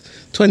years,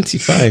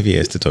 25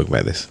 years to talk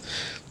about this.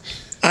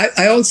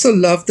 I also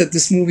love that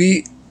this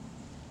movie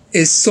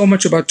is so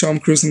much about Tom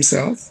Cruise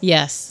himself.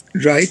 Yes.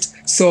 Right?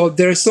 So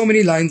there are so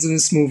many lines in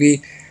this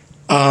movie.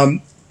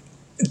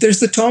 There's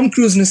the Tom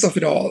Cruise-ness of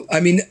it all. I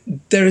mean,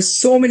 there is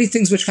so many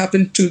things which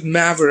happen to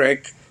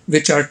Maverick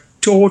which are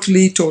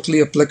totally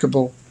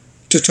applicable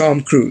to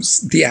Tom Cruise,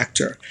 the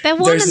actor. They're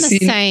one and the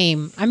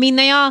same. I mean,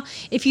 they are,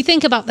 if you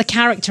think about the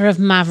character of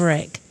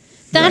Maverick,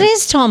 that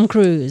is Tom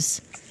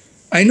Cruise.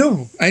 I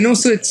know.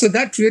 So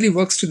that really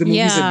works to the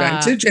movie's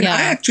advantage. And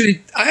I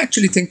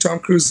actually think Tom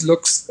Cruise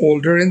looks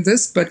older in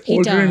this, but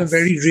older in a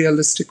very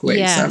realistic way.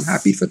 Yes. So I'm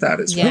happy for that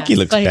as well. I think he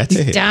looks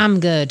better here. Damn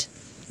good.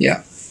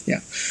 Yeah.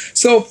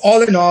 So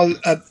all in all,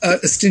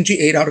 a stingy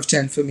 8 out of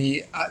 10 for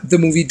me. The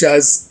movie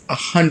does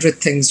 100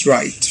 things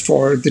right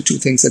for the 2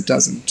 things it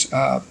doesn't.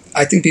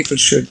 I think people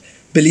should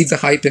believe the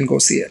hype and go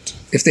see it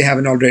if they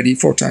haven't already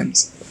 4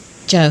 times.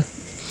 Joe.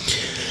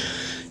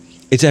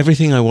 It's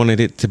everything I wanted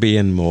it to be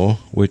and more,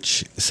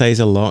 which says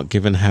a lot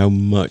given how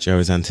much I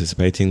was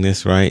anticipating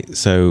this, right?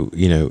 So,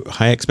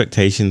 high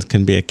expectations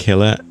can be a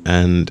killer.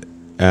 And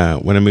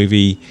when a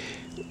movie,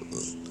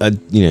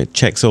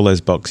 checks all those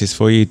boxes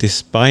for you,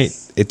 despite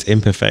its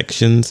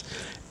imperfections,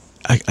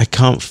 I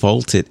can't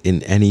fault it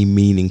in any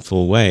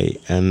meaningful way.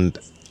 And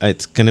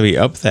it's going to be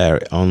up there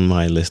on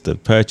my list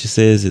of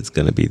purchases. It's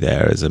going to be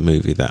there as a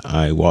movie that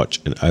I watch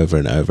over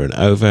and over and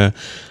over.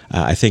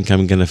 I think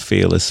I'm going to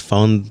feel as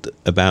fond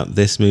about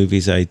this movie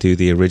as I do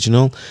the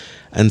original.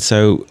 And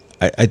so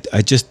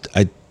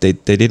they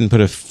didn't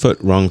put a foot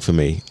wrong for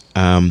me.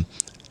 And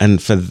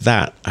for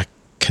that, I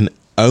can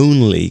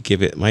only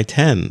give it my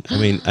 10. I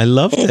mean, I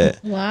loved it.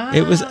 Wow.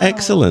 It was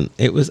excellent.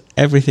 It was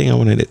everything I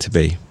wanted it to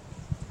be.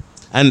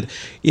 And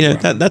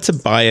that's a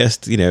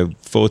biased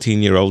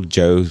 14-year-old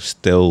Joe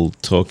still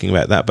talking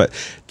about that, but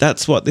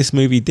that's what this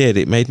movie did.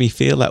 It made me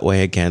feel that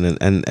way again,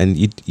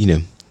 and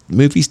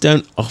movies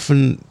don't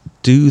often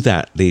do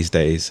that these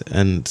days,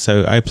 and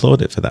so I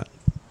applaud it for that.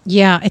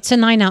 Yeah, it's a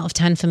 9 out of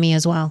 10 for me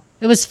as well.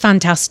 It was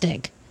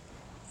fantastic.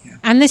 Yeah.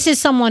 And this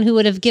is someone who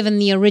would have given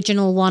the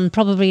original one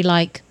probably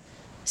like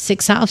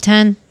 6 out of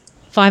 10,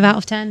 5 out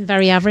of 10,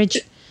 very average.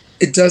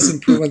 It does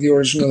improve on the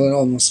original in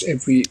almost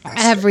every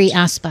aspect. Every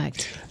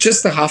aspect.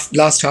 Just the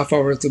last half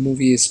hour of the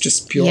movie is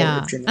just pure.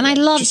 Yeah, and I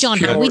love John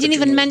Hamm. We didn't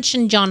even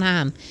mention John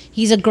Hamm.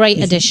 He's a great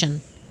addition.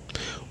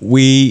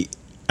 We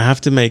have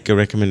to make a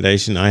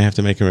recommendation. I have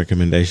to make a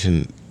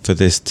recommendation for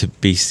this to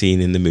be seen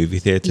in the movie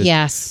theaters.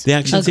 Yes, the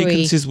action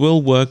sequences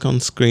will work on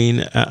screen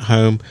at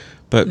home,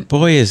 but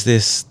boy, is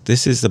this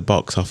is the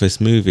box office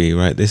movie,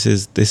 right? This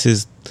is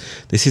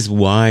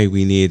why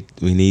we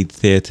need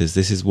theaters.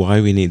 This is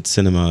why we need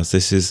cinemas.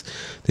 This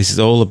is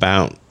all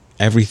about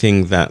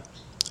everything that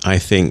I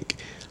think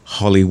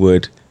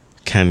Hollywood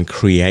can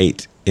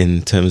create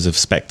in terms of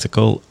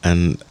spectacle,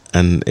 and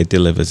it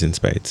delivers in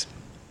spades.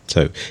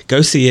 So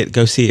go see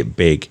it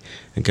big,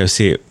 and go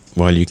see it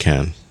while you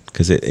can,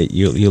 because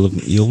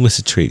you'll miss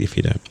a treat if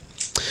you don't.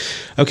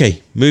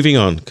 Okay, moving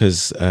on,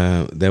 because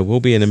there will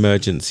be an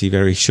emergency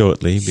very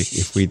shortly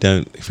if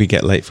we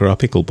get late for our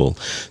pickleball.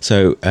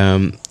 So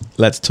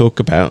let's talk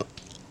about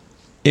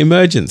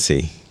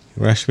Emergency.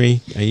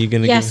 Rashmi, are you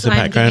going to give us a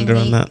backgrounder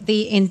on that?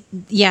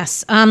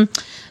 Yes.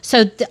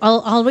 So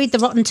I'll read the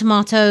Rotten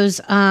Tomatoes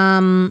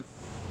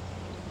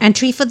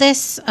entry for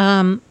this.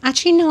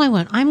 Actually, no, I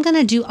won't. I'm going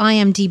to do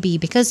IMDb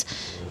because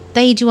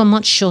they do a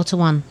much shorter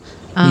one.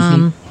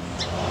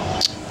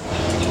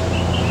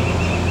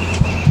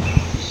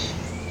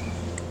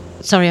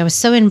 Sorry, I was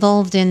so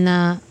involved in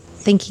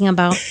thinking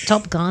about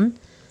Top Gun.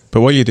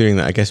 But while you're doing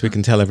that, I guess we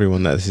can tell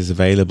everyone that this is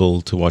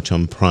available to watch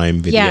on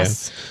Prime Video.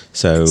 Yes.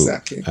 So,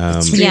 exactly.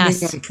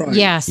 Yes. On Prime.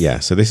 Yes. Yeah,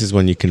 so this is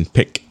one you can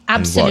pick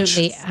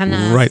absolutely and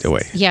watch right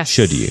away. Yes.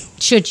 Should you?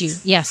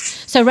 Yes.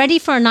 So ready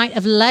for a night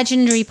of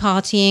legendary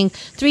partying,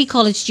 3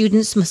 college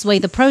students must weigh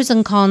the pros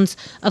and cons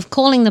of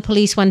calling the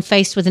police when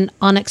faced with an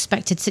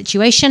unexpected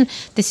situation.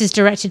 This is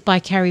directed by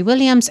Kerry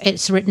Williams.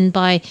 It's written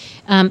by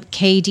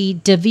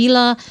K.D.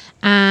 Davila,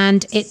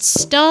 and it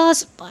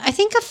stars, I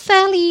think, a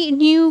fairly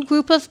new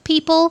group of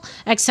people,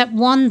 except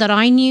one that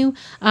I knew.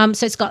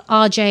 So it's got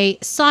R.J.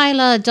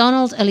 Seiler,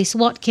 Donald, Elise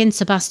Watkins,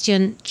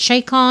 Sebastian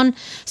Chacon,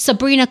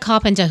 Sabrina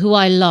Carpenter, who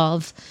I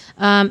love,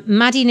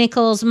 Maddie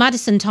Nichols,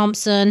 Madison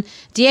Thompson,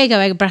 Diego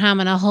Abraham,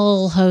 and a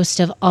whole host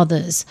of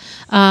others.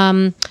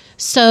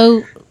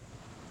 So,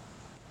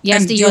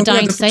 yes, you're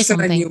dying to say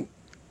something.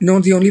 No,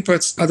 the only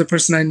other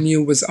person I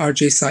knew was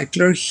R.J.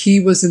 Seitler. He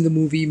was in the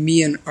movie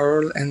Me and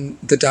Earl and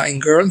the Dying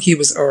Girl. He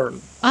was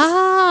Earl.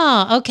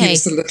 Ah, okay. He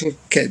was the little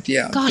kid,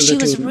 yeah. Gosh, he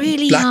was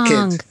really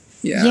young. Kid.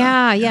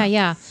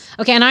 Yeah.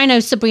 Okay, and I know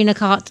Sabrina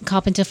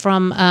Carpenter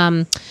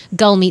from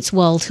Girl Meets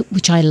World,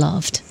 which I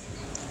loved.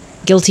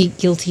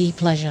 Guilty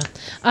pleasure.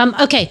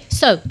 Okay,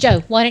 so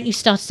Joe, why don't you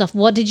start us off?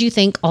 What did you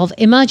think of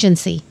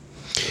Emergency?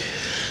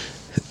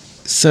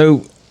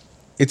 So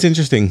it's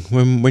interesting.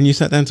 When you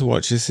sat down to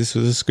watch this was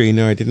a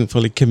screener. I didn't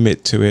fully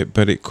commit to it,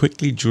 but it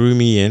quickly drew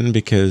me in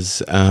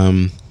because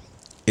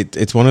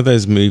it's one of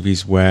those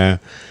movies where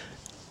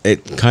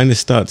it kind of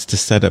starts to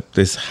set up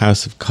this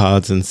house of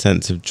cards and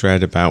sense of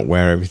dread about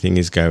where everything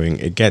is going.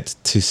 It gets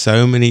to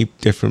so many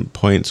different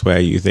points where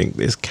you think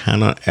this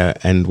cannot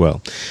end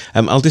well.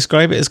 I'll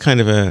describe it as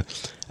kind of a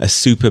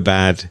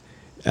Superbad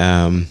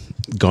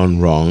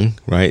gone wrong,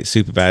 right?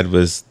 Superbad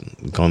was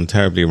gone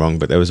terribly wrong,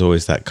 but there was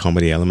always that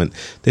comedy element.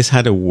 This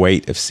had a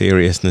weight of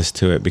seriousness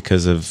to it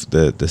because of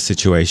the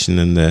situation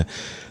and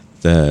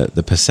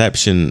the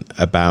perception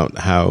about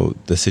how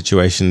the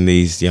situation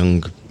these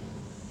young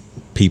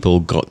people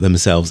got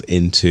themselves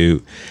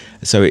into.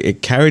 So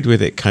it carried with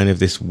it kind of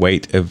this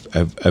weight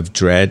of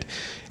dread.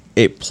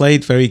 It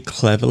played very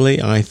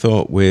cleverly, I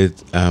thought,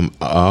 with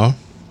our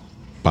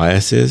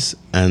biases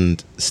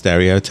and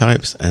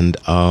stereotypes and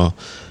our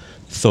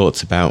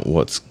thoughts about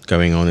what's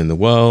going on in the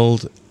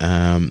world.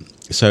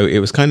 So it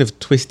was kind of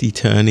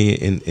twisty-turny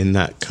in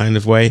that kind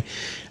of way.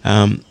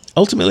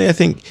 Ultimately, I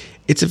think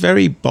it's a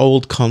very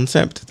bold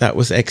concept that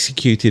was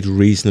executed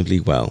reasonably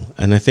well.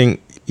 And I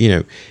think,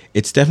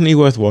 it's definitely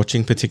worth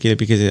watching, particularly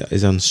because it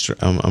is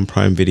on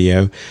Prime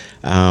Video.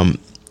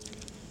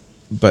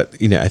 But,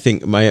 I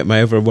think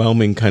my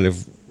overwhelming kind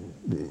of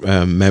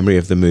memory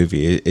of the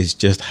movie is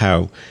just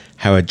how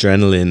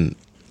adrenaline,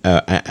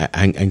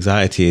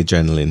 anxiety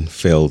adrenaline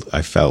filled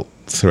I felt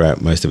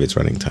throughout most of its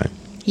running time.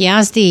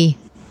 Yazdi.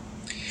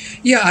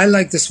 Yeah, I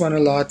like this one a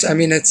lot. I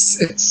mean,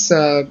 it's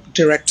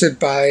directed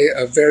by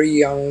a very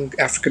young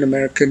African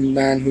American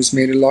man who's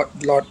made a lot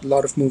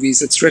of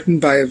movies. It's written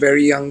by a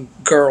very young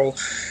girl,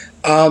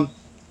 and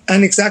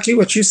exactly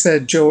what you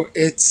said, Joe.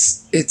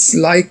 It's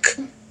like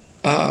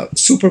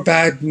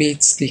Superbad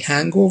meets The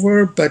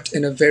Hangover, but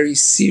in a very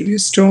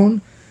serious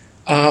tone.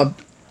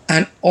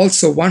 And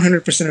also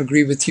 100%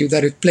 agree with you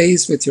that it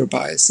plays with your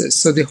biases.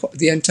 So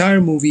the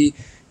entire movie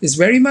is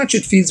very much,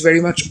 it feels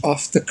very much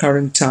of the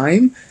current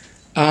time.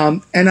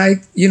 And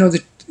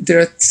there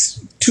are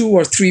two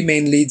or three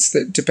main leads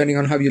that, depending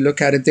on how you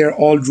look at it, they're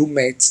all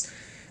roommates.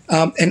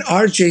 And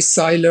R.J.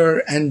 Seiler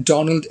and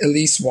Donald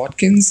Elise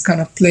Watkins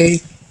kind of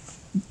play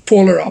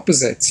polar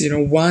opposites.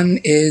 One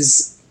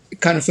is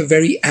kind of a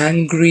very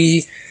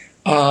angry,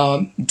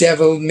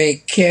 devil may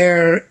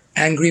care,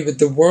 angry with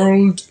the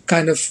world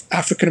kind of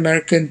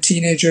African-American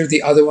teenager.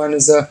 The other one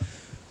is a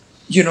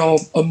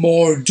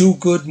more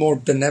do-good, more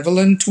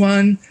benevolent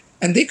one.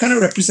 And they kind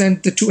of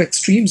represent the two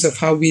extremes of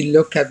how we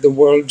look at the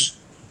world,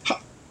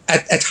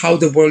 at how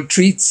the world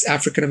treats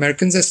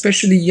African-Americans,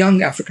 especially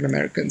young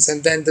African-Americans.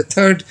 And then the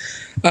third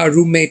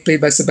roommate,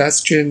 played by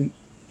Sebastian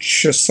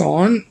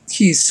Chasson,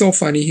 he's so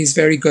funny, he's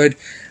very good.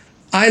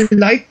 I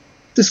like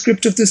the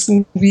script of this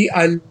movie.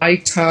 I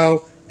liked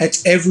how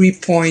at every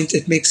point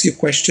it makes you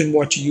question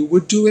what you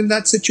would do in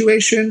that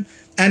situation.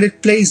 And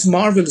it plays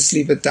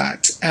marvelously with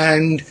that.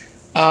 And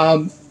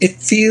it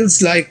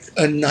feels like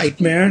a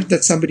nightmare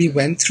that somebody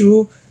went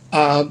through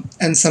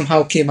and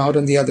somehow came out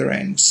on the other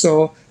end.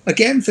 So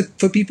again,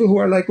 for people who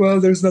are like, well,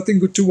 there's nothing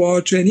good to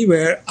watch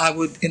anywhere, I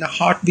would in a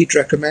heartbeat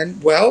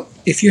recommend, well,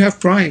 if you have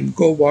Prime,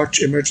 go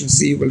watch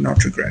Emergency. You will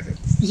not regret it.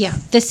 Yeah,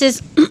 this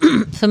is,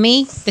 for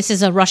me, this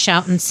is a rush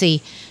out and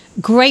see.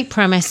 Great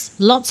premise,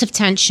 lots of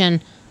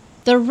tension.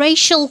 The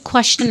racial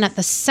question at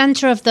the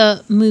center of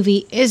the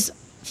movie is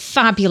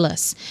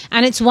fabulous.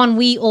 And it's one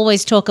we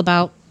always talk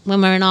about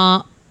when we're in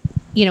our,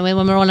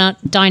 when we're on our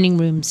dining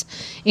rooms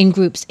in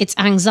groups. It's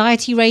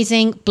anxiety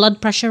raising,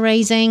 blood pressure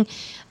raising.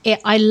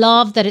 I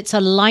love that it's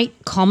a light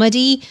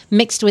comedy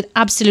mixed with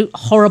absolute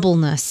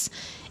horribleness.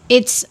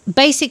 It's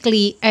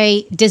basically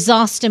a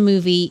disaster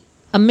movie,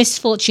 a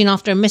misfortune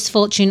after a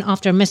misfortune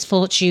after a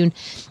misfortune.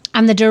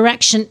 And the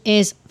direction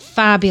is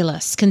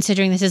fabulous,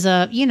 considering this is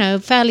a,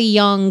 fairly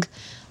young,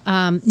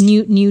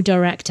 new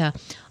director.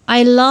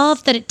 I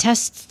love that it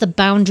tests the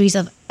boundaries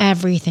of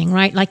everything,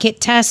 right? Like it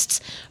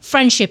tests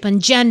friendship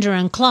and gender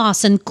and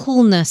class and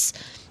coolness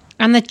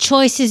and the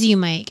choices you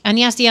make. And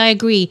yes, I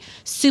agree.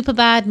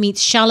 Superbad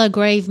meets Shallow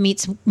Grave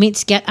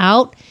meets Get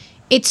Out.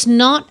 It's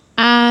not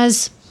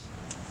as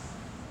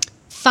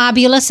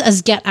fabulous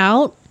as Get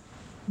Out,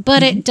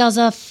 but it does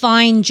a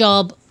fine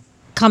job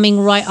coming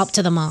right up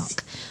to the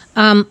mark.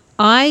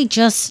 I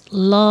just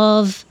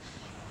love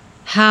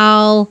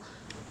how,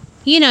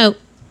 Yazdi,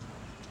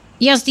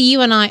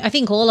 you and I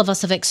think all of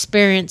us have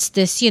experienced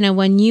this,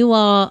 when you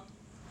are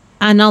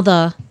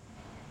another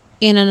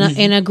in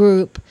a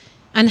group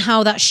and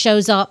how that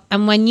shows up.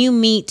 And when you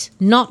meet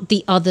not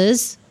the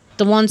others,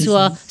 the ones who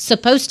are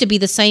supposed to be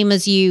the same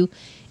as you,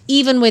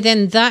 even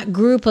within that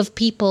group of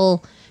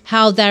people,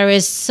 how there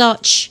is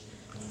such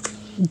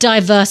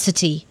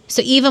diversity.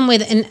 So even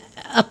within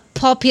a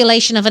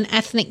population of an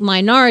ethnic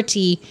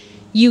minority,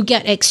 you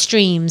get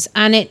extremes,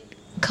 and it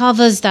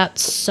covers that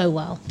so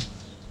well.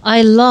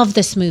 I love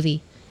this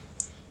movie.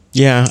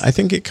 Yeah, I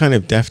think it kind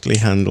of deftly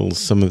handles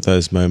some of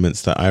those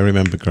moments that I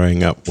remember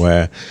growing up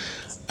where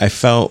I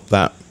felt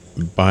that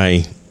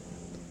by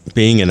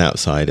being an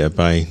outsider,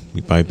 by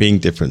being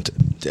different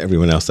to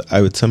everyone else,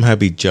 I would somehow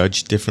be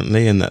judged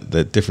differently, and that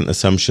the different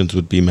assumptions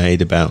would be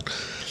made about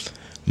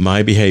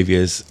my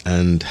behaviors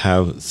and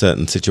how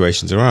certain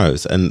situations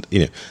arose. And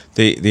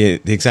the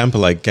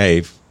example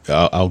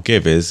I'll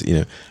give is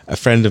a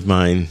friend of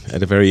mine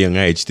at a very young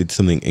age did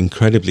something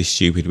incredibly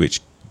stupid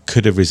which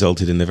could have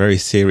resulted in a very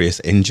serious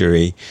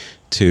injury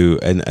to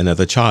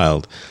another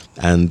child,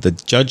 and the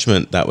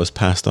judgment that was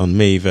passed on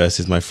me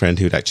versus my friend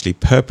who had actually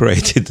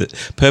perpetrated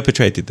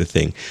the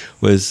thing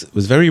was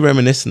very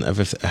reminiscent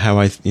of how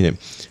I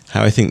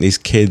think these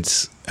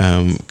kids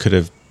could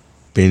have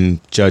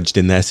been judged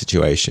in their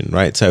situation,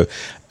 right? So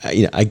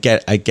I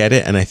get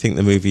it, and I think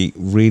the movie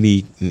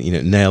really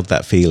nailed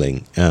that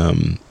feeling,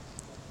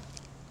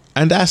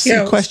 and asked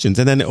some questions,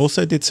 and then it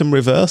also did some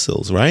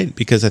reversals, right?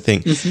 Because I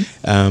think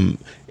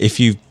if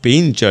you've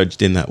been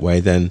judged in that way,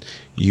 then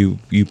you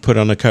put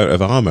on a coat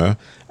of armor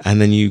and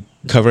then you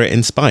cover it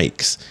in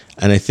spikes,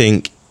 and I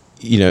think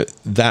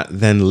that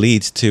then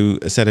leads to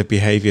a set of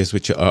behaviors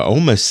which are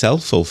almost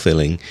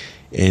self-fulfilling.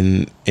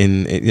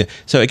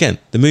 So again,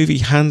 the movie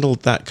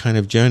handled that kind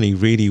of journey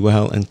really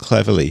well and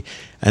cleverly.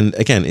 And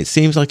again, it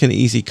seems like an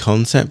easy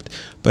concept,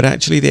 but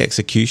actually the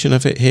execution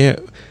of it here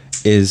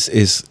is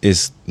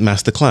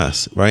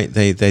masterclass, right?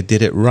 They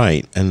did it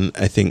right, and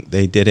I think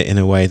they did it in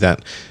a way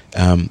that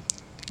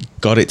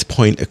got its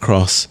point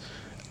across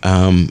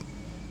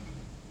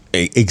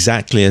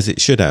exactly as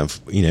it should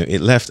have. It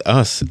left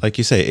us, like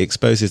you say, it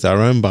exposes our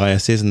own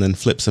biases and then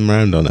flips them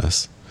around on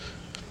us.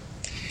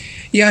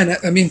 Yeah, and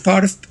I mean,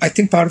 I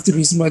think part of the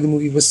reason why the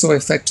movie was so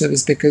effective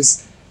is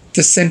because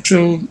the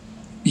central,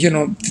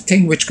 the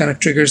thing which kind of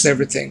triggers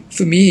everything.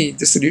 For me,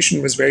 the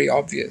solution was very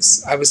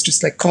obvious. I was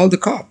just like, call the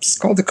cops,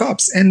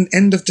 and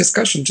end of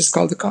discussion, just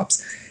call the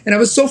cops. And I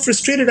was so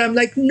frustrated. I'm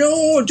like,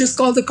 no, just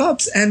call the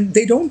cops. And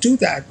they don't do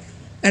that.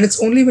 And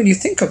it's only when you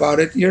think about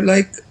it, you're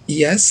like,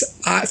 yes,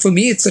 for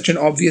me, it's such an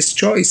obvious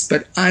choice,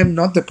 but I'm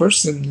not the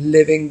person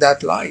living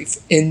that life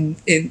in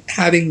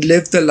having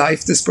lived the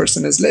life this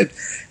person has lived.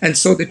 And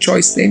so the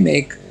choice they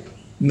make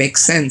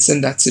makes sense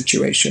in that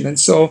situation. And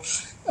so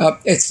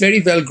it's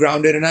very well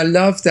grounded. And I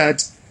love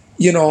that,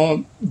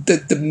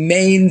 the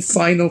main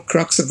final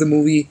crux of the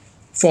movie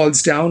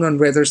falls down on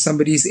whether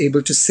somebody is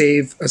able to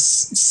save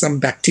some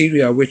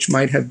bacteria which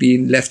might have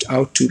been left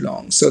out too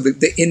long. So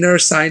the inner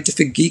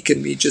scientific geek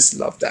in me just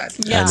loved that.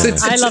 Yeah, so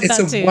I love that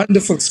too. It's a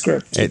wonderful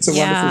script. It's a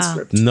wonderful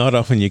script. Not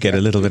often you get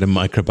a little bit of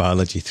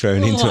microbiology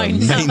thrown into a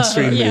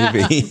mainstream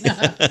movie.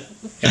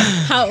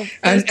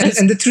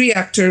 And the three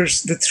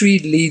actors, the three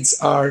leads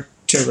are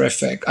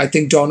terrific. I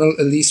think Donald,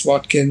 Elise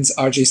Watkins,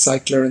 R.J.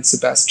 Cycler, and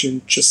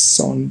Sebastian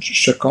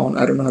Chacon,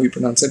 I don't know how you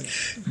pronounce it.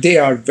 They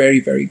are very,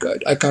 very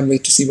good. I can't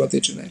wait to see what they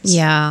do next.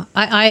 Yeah,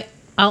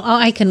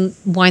 I can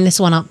wind this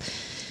one up.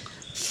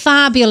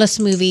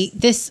 Fabulous movie.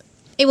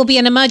 It will be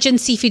an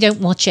emergency if you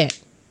don't watch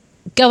it.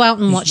 Go out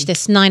and watch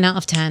this. 9 out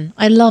of 10.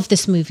 I love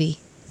this movie.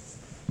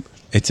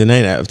 It's an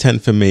 8 out of 10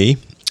 for me.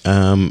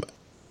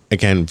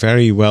 Again,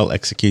 very well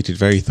executed,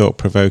 very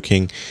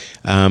thought-provoking.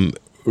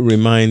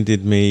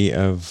 Reminded me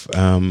of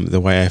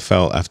the way I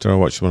felt after I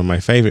watched one of my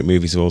favorite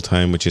movies of all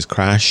time, which is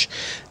Crash,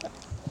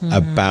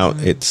 about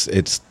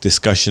its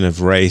discussion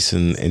of race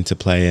and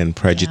interplay and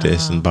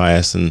prejudice and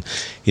bias, and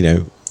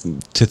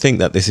to think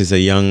that this is a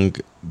young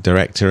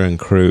director and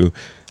crew,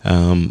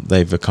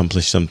 they've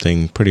accomplished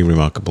something pretty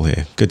remarkable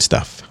here. Good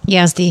stuff.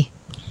 Yazdi.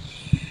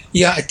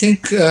 Yeah, I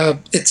think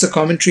it's a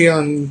commentary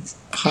on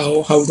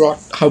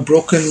how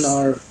broken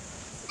our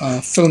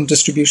film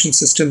distribution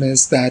system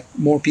is, that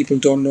more people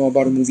don't know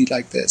about a movie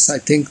like this. I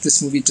think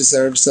this movie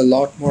deserves a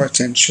lot more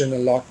attention, a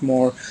lot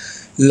more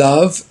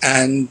love,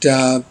 and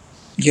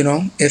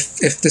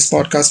if this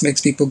podcast makes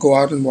people go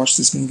out and watch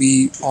this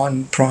movie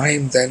on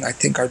Prime, then I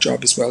think our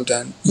job is well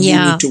done. You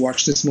need to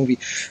watch this movie.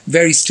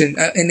 Very an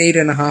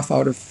 8.5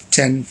 out of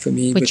 10 for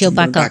me, which you'll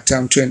back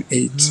down to an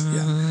 8.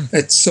 Yeah.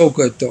 It's so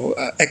good though.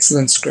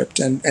 Excellent script,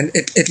 and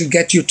it'll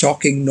get you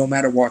talking no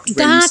matter what.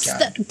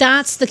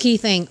 That's the key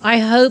thing. I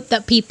hope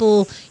that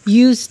people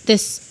use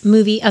this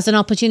movie as an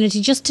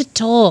opportunity just to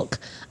talk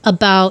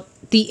about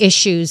the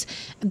issues.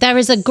 There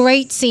is a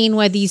great scene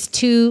where these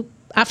two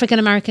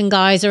African-American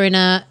guys are in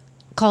a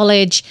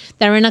college,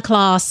 they're in a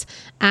class,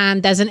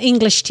 and there's an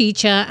English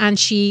teacher and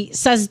she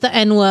says the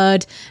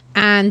N-word,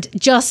 and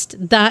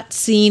just that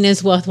scene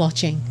is worth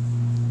watching.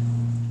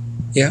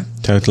 Yeah.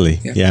 Totally.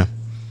 Yeah.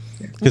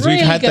 Because really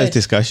we've had those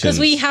discussions. Because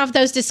we have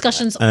those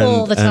discussions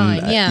all the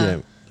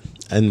time.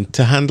 And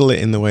to handle it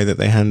in the way that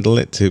they handle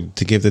it, to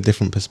give the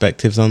different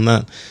perspectives on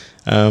that,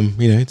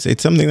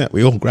 it's something that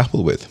we all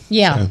grapple with.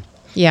 Yeah. So.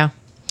 Yeah.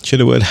 Should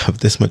a word have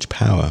this much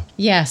power?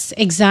 Yes,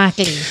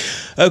 exactly.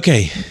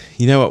 Okay,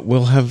 you know what?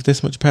 We'll have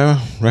this much power.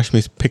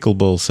 Rashmi's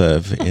pickleball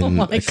serve in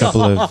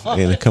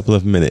a couple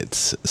of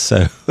minutes.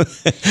 So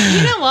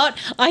you know what?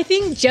 I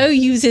think Joe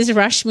uses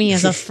Rashmi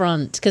as a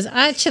front, because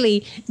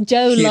actually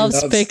Joe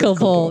loves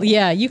pickleball.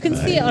 Yeah, you can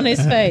see it on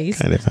his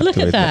face. Look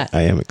at that.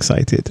 I am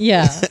excited.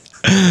 Yeah.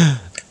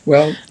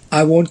 Well,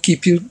 I won't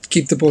keep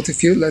the both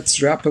of you.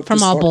 Let's wrap up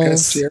this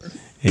podcast here.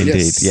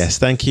 Indeed, yes.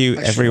 Thank you,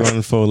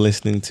 everyone, for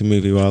listening to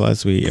Movie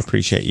Wallahs. We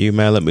appreciate you.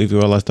 Mail at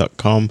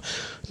moviewallahs.com,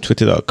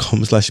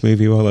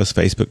 twitter.com/moviewallahs,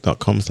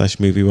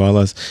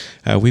 facebook.com/moviewallahs.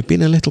 We've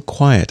been a little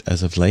quiet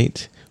as of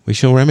late. We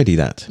shall remedy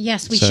that.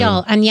 Yes, we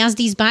shall. And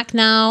Yazdi's back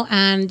now.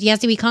 And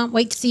Yazdi, we can't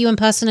wait to see you in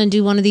person and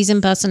do one of these in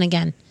person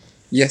again.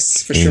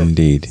 Yes, for sure.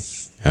 Indeed.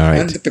 All right.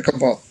 And the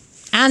pickleball.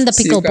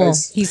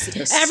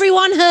 Yes.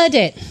 Everyone heard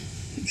it.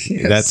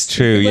 Yes. That's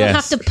true. We'll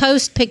have to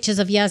post pictures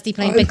of Yazdi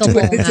playing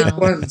pickleball now.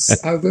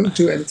 I will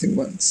do anything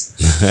once.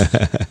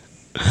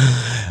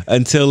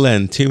 Until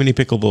then, too many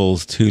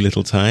pickleballs, too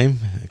little time.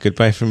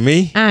 Goodbye from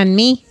me. And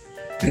me.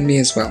 And me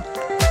as well.